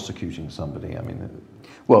when prosecuting somebody? I mean,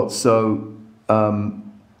 well, so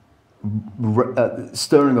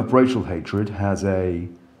stirring up racial hatred has a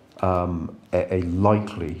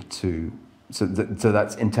likely to, so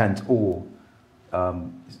that's intent, or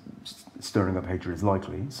stirring up hatred is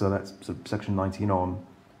likely. So that's Section 19 on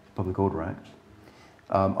Public Order Act.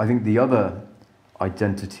 I think the other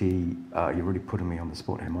identity, you're really putting me on the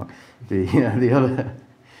spot here, Mark. The other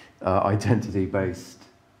identity-based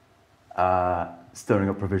stirring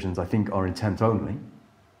up provisions, I think, are intent only.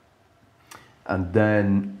 And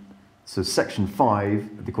then, so Section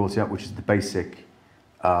 5 of the Equality Act, which is the basic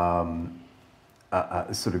sort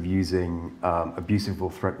of using abusive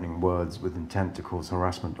or threatening words with intent to cause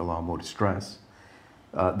harassment, alarm, or distress.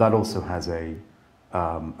 That also has an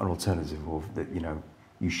alternative of that,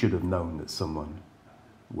 you should have known that someone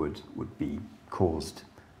would be caused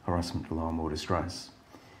harassment, alarm, or distress.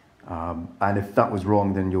 And if that was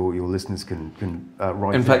wrong, then your listeners can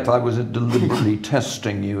write. In fact, I was deliberately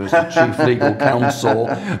testing you as the chief legal counsel,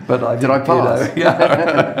 but I did I pass?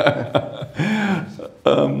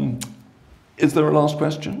 Is there a last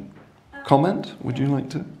question? Comment? Would you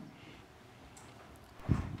like to?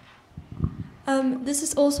 This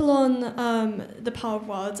is also on the power of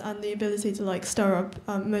words and the ability to stir up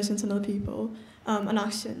emotions in other people and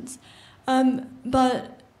actions.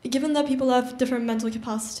 But given that people have different mental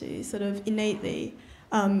capacities, sort of innately,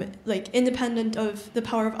 independent of the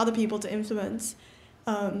power of other people to influence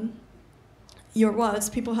your words,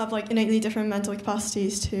 people have innately different mental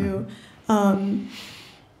capacities to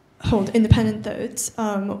hold independent thoughts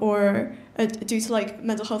or due to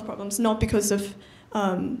mental health problems, not because of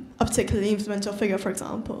a particularly influential figure, for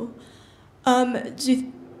example.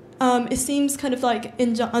 It seems kind of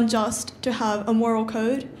unjust to have a moral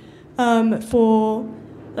code for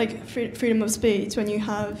freedom of speech when you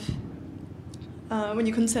have when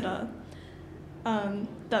you consider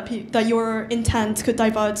that your intent could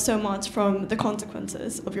divert so much from the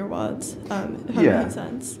consequences of your words. If that makes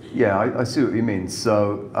sense. Yeah, I see what you mean.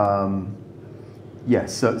 So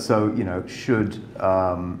yes, so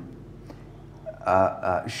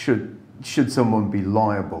should someone be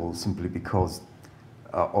liable simply because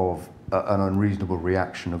of an unreasonable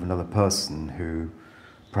reaction of another person who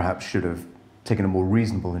perhaps should have taken a more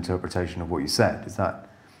reasonable interpretation of what you said? Is that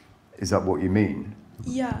what you mean?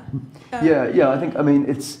 Yeah. Yeah. I think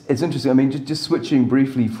it's interesting. I mean, just switching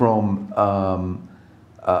briefly from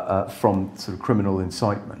sort of criminal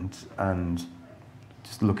incitement and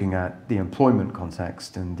just looking at the employment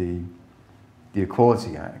context and the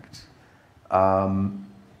Equality Act.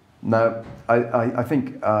 Now, I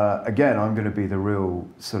think again, I'm going to be the real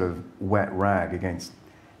sort of wet rag against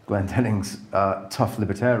Glendening's tough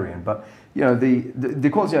libertarian, but the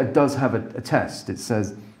Equality Act does have a test. It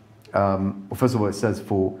says, well, first of all, it says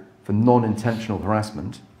for non-intentional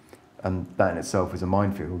harassment, and that in itself is a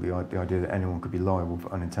minefield, the idea that anyone could be liable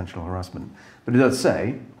for unintentional harassment. But it does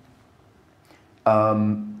say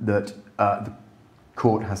that the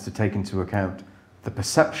court has to take into account the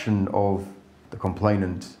perception of the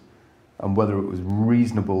complainant and whether it was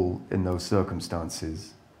reasonable in those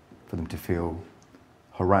circumstances for them to feel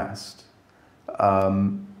harassed.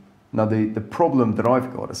 Now, the problem that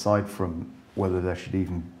I've got, aside from whether there should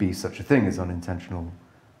even be such a thing as unintentional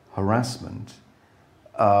harassment,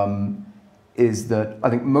 is that I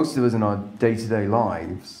think most of us in our day-to-day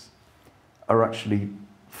lives are actually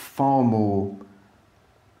far more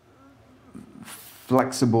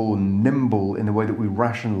flexible and nimble in the way that we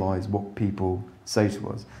rationalize what people say to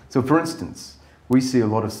us. So, for instance, we see a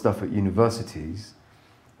lot of stuff at universities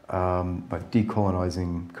about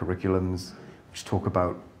decolonizing curriculums, which talk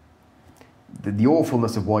about the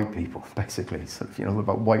awfulness of white people, basically, sort of,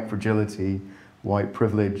 about white fragility, white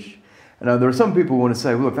privilege. And now there are some people who want to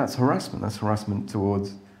say, well, look, that's harassment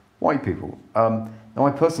towards white people. Now,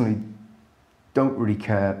 I personally don't really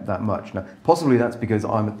care that much. Now, possibly that's because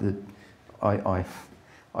I'm at the, I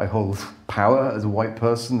hold power as a white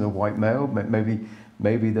person, a white male. Maybe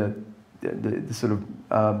the sort of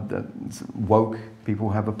the woke people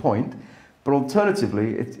have a point. But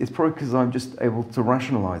alternatively, it's probably because I'm just able to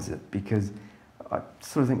rationalize it, because I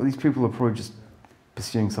sort of think, well, these people are probably just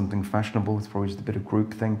pursuing something fashionable. It's probably just a bit of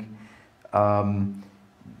groupthink.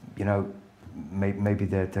 Maybe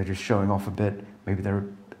they're just showing off a bit. Maybe they're,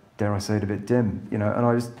 dare I say it, a bit dim. And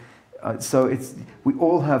I just so we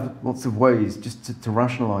all have lots of ways just to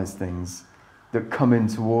rationalize things that come in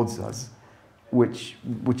towards us, which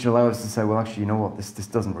allow us to say, well, actually, you know what, this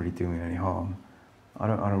doesn't really do me any harm. I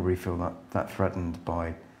don't really feel that threatened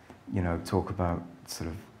by, talk about sort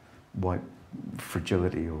of white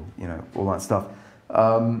fragility or, all that stuff.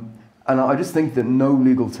 And I just think that no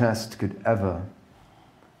legal test could ever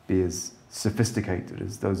be as sophisticated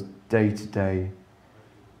as those day-to-day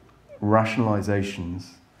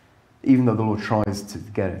rationalizations. Even though the law tries to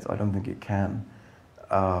get it, I don't think it can.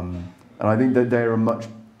 And I think that they're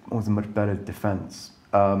always a much better defense.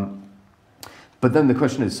 But then the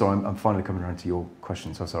question is, sorry, I'm finally coming around to your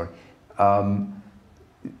question, so sorry.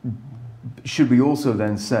 should we also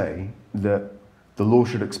then say that the law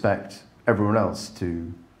should expect everyone else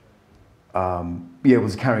to be able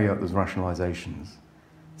to carry out those rationalizations?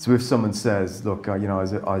 So if someone says, look, you know,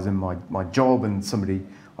 I was in my job and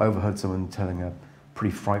I overheard someone telling a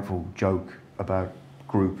pretty frightful joke about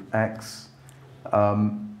group X,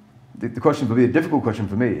 the question for me, the difficult question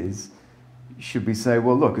for me is, should we say,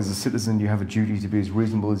 well, look, as a citizen, you have a duty to be as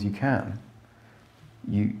reasonable as you can.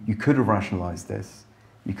 You could have rationalized this.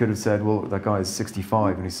 You could have said, well, that guy is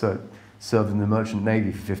 65 and he served in the Merchant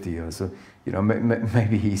Navy for 50 years. So, you know,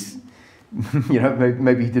 maybe he's, you know,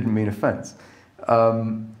 maybe he didn't mean offence.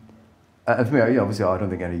 And for me, yeah, obviously, I don't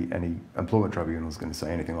think any employment tribunal is going to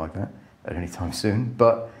say anything like that at any time soon.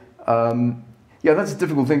 But yeah, that's a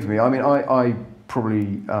difficult thing for me. I mean, I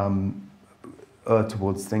probably err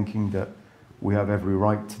towards thinking that we have every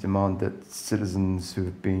right to demand that citizens who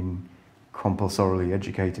have been compulsorily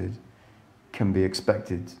educated can be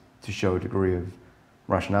expected to show a degree of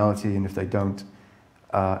rationality, and if they don't,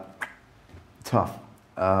 tough.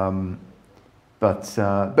 But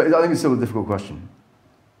I think it's still a difficult question.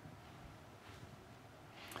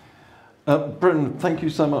 Bryn, thank you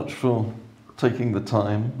so much for taking the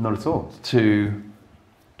time. Not at all. To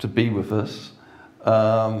be with us.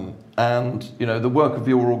 And you know, the work of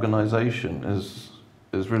your organisation is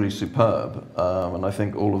really superb, and I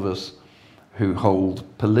think all of us who hold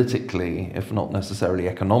politically, if not necessarily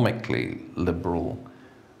economically, liberal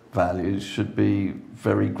values should be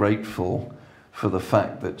very grateful for the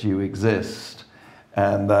fact that you exist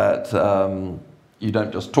and that you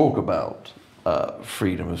don't just talk about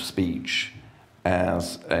freedom of speech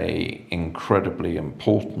as an incredibly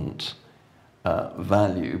important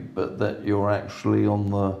value, but that you're actually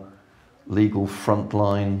on the legal front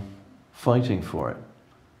line fighting for it.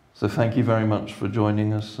 So thank you very much for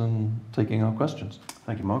joining us and taking our questions.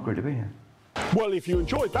 Thank you, Marc. Great to be here. Well, if you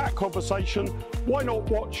enjoyed that conversation, why not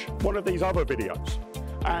watch one of these other videos?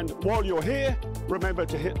 And while you're here, remember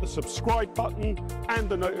to hit the subscribe button and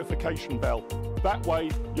the notification bell. That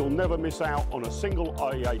way, you'll never miss out on a single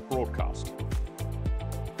IEA broadcast.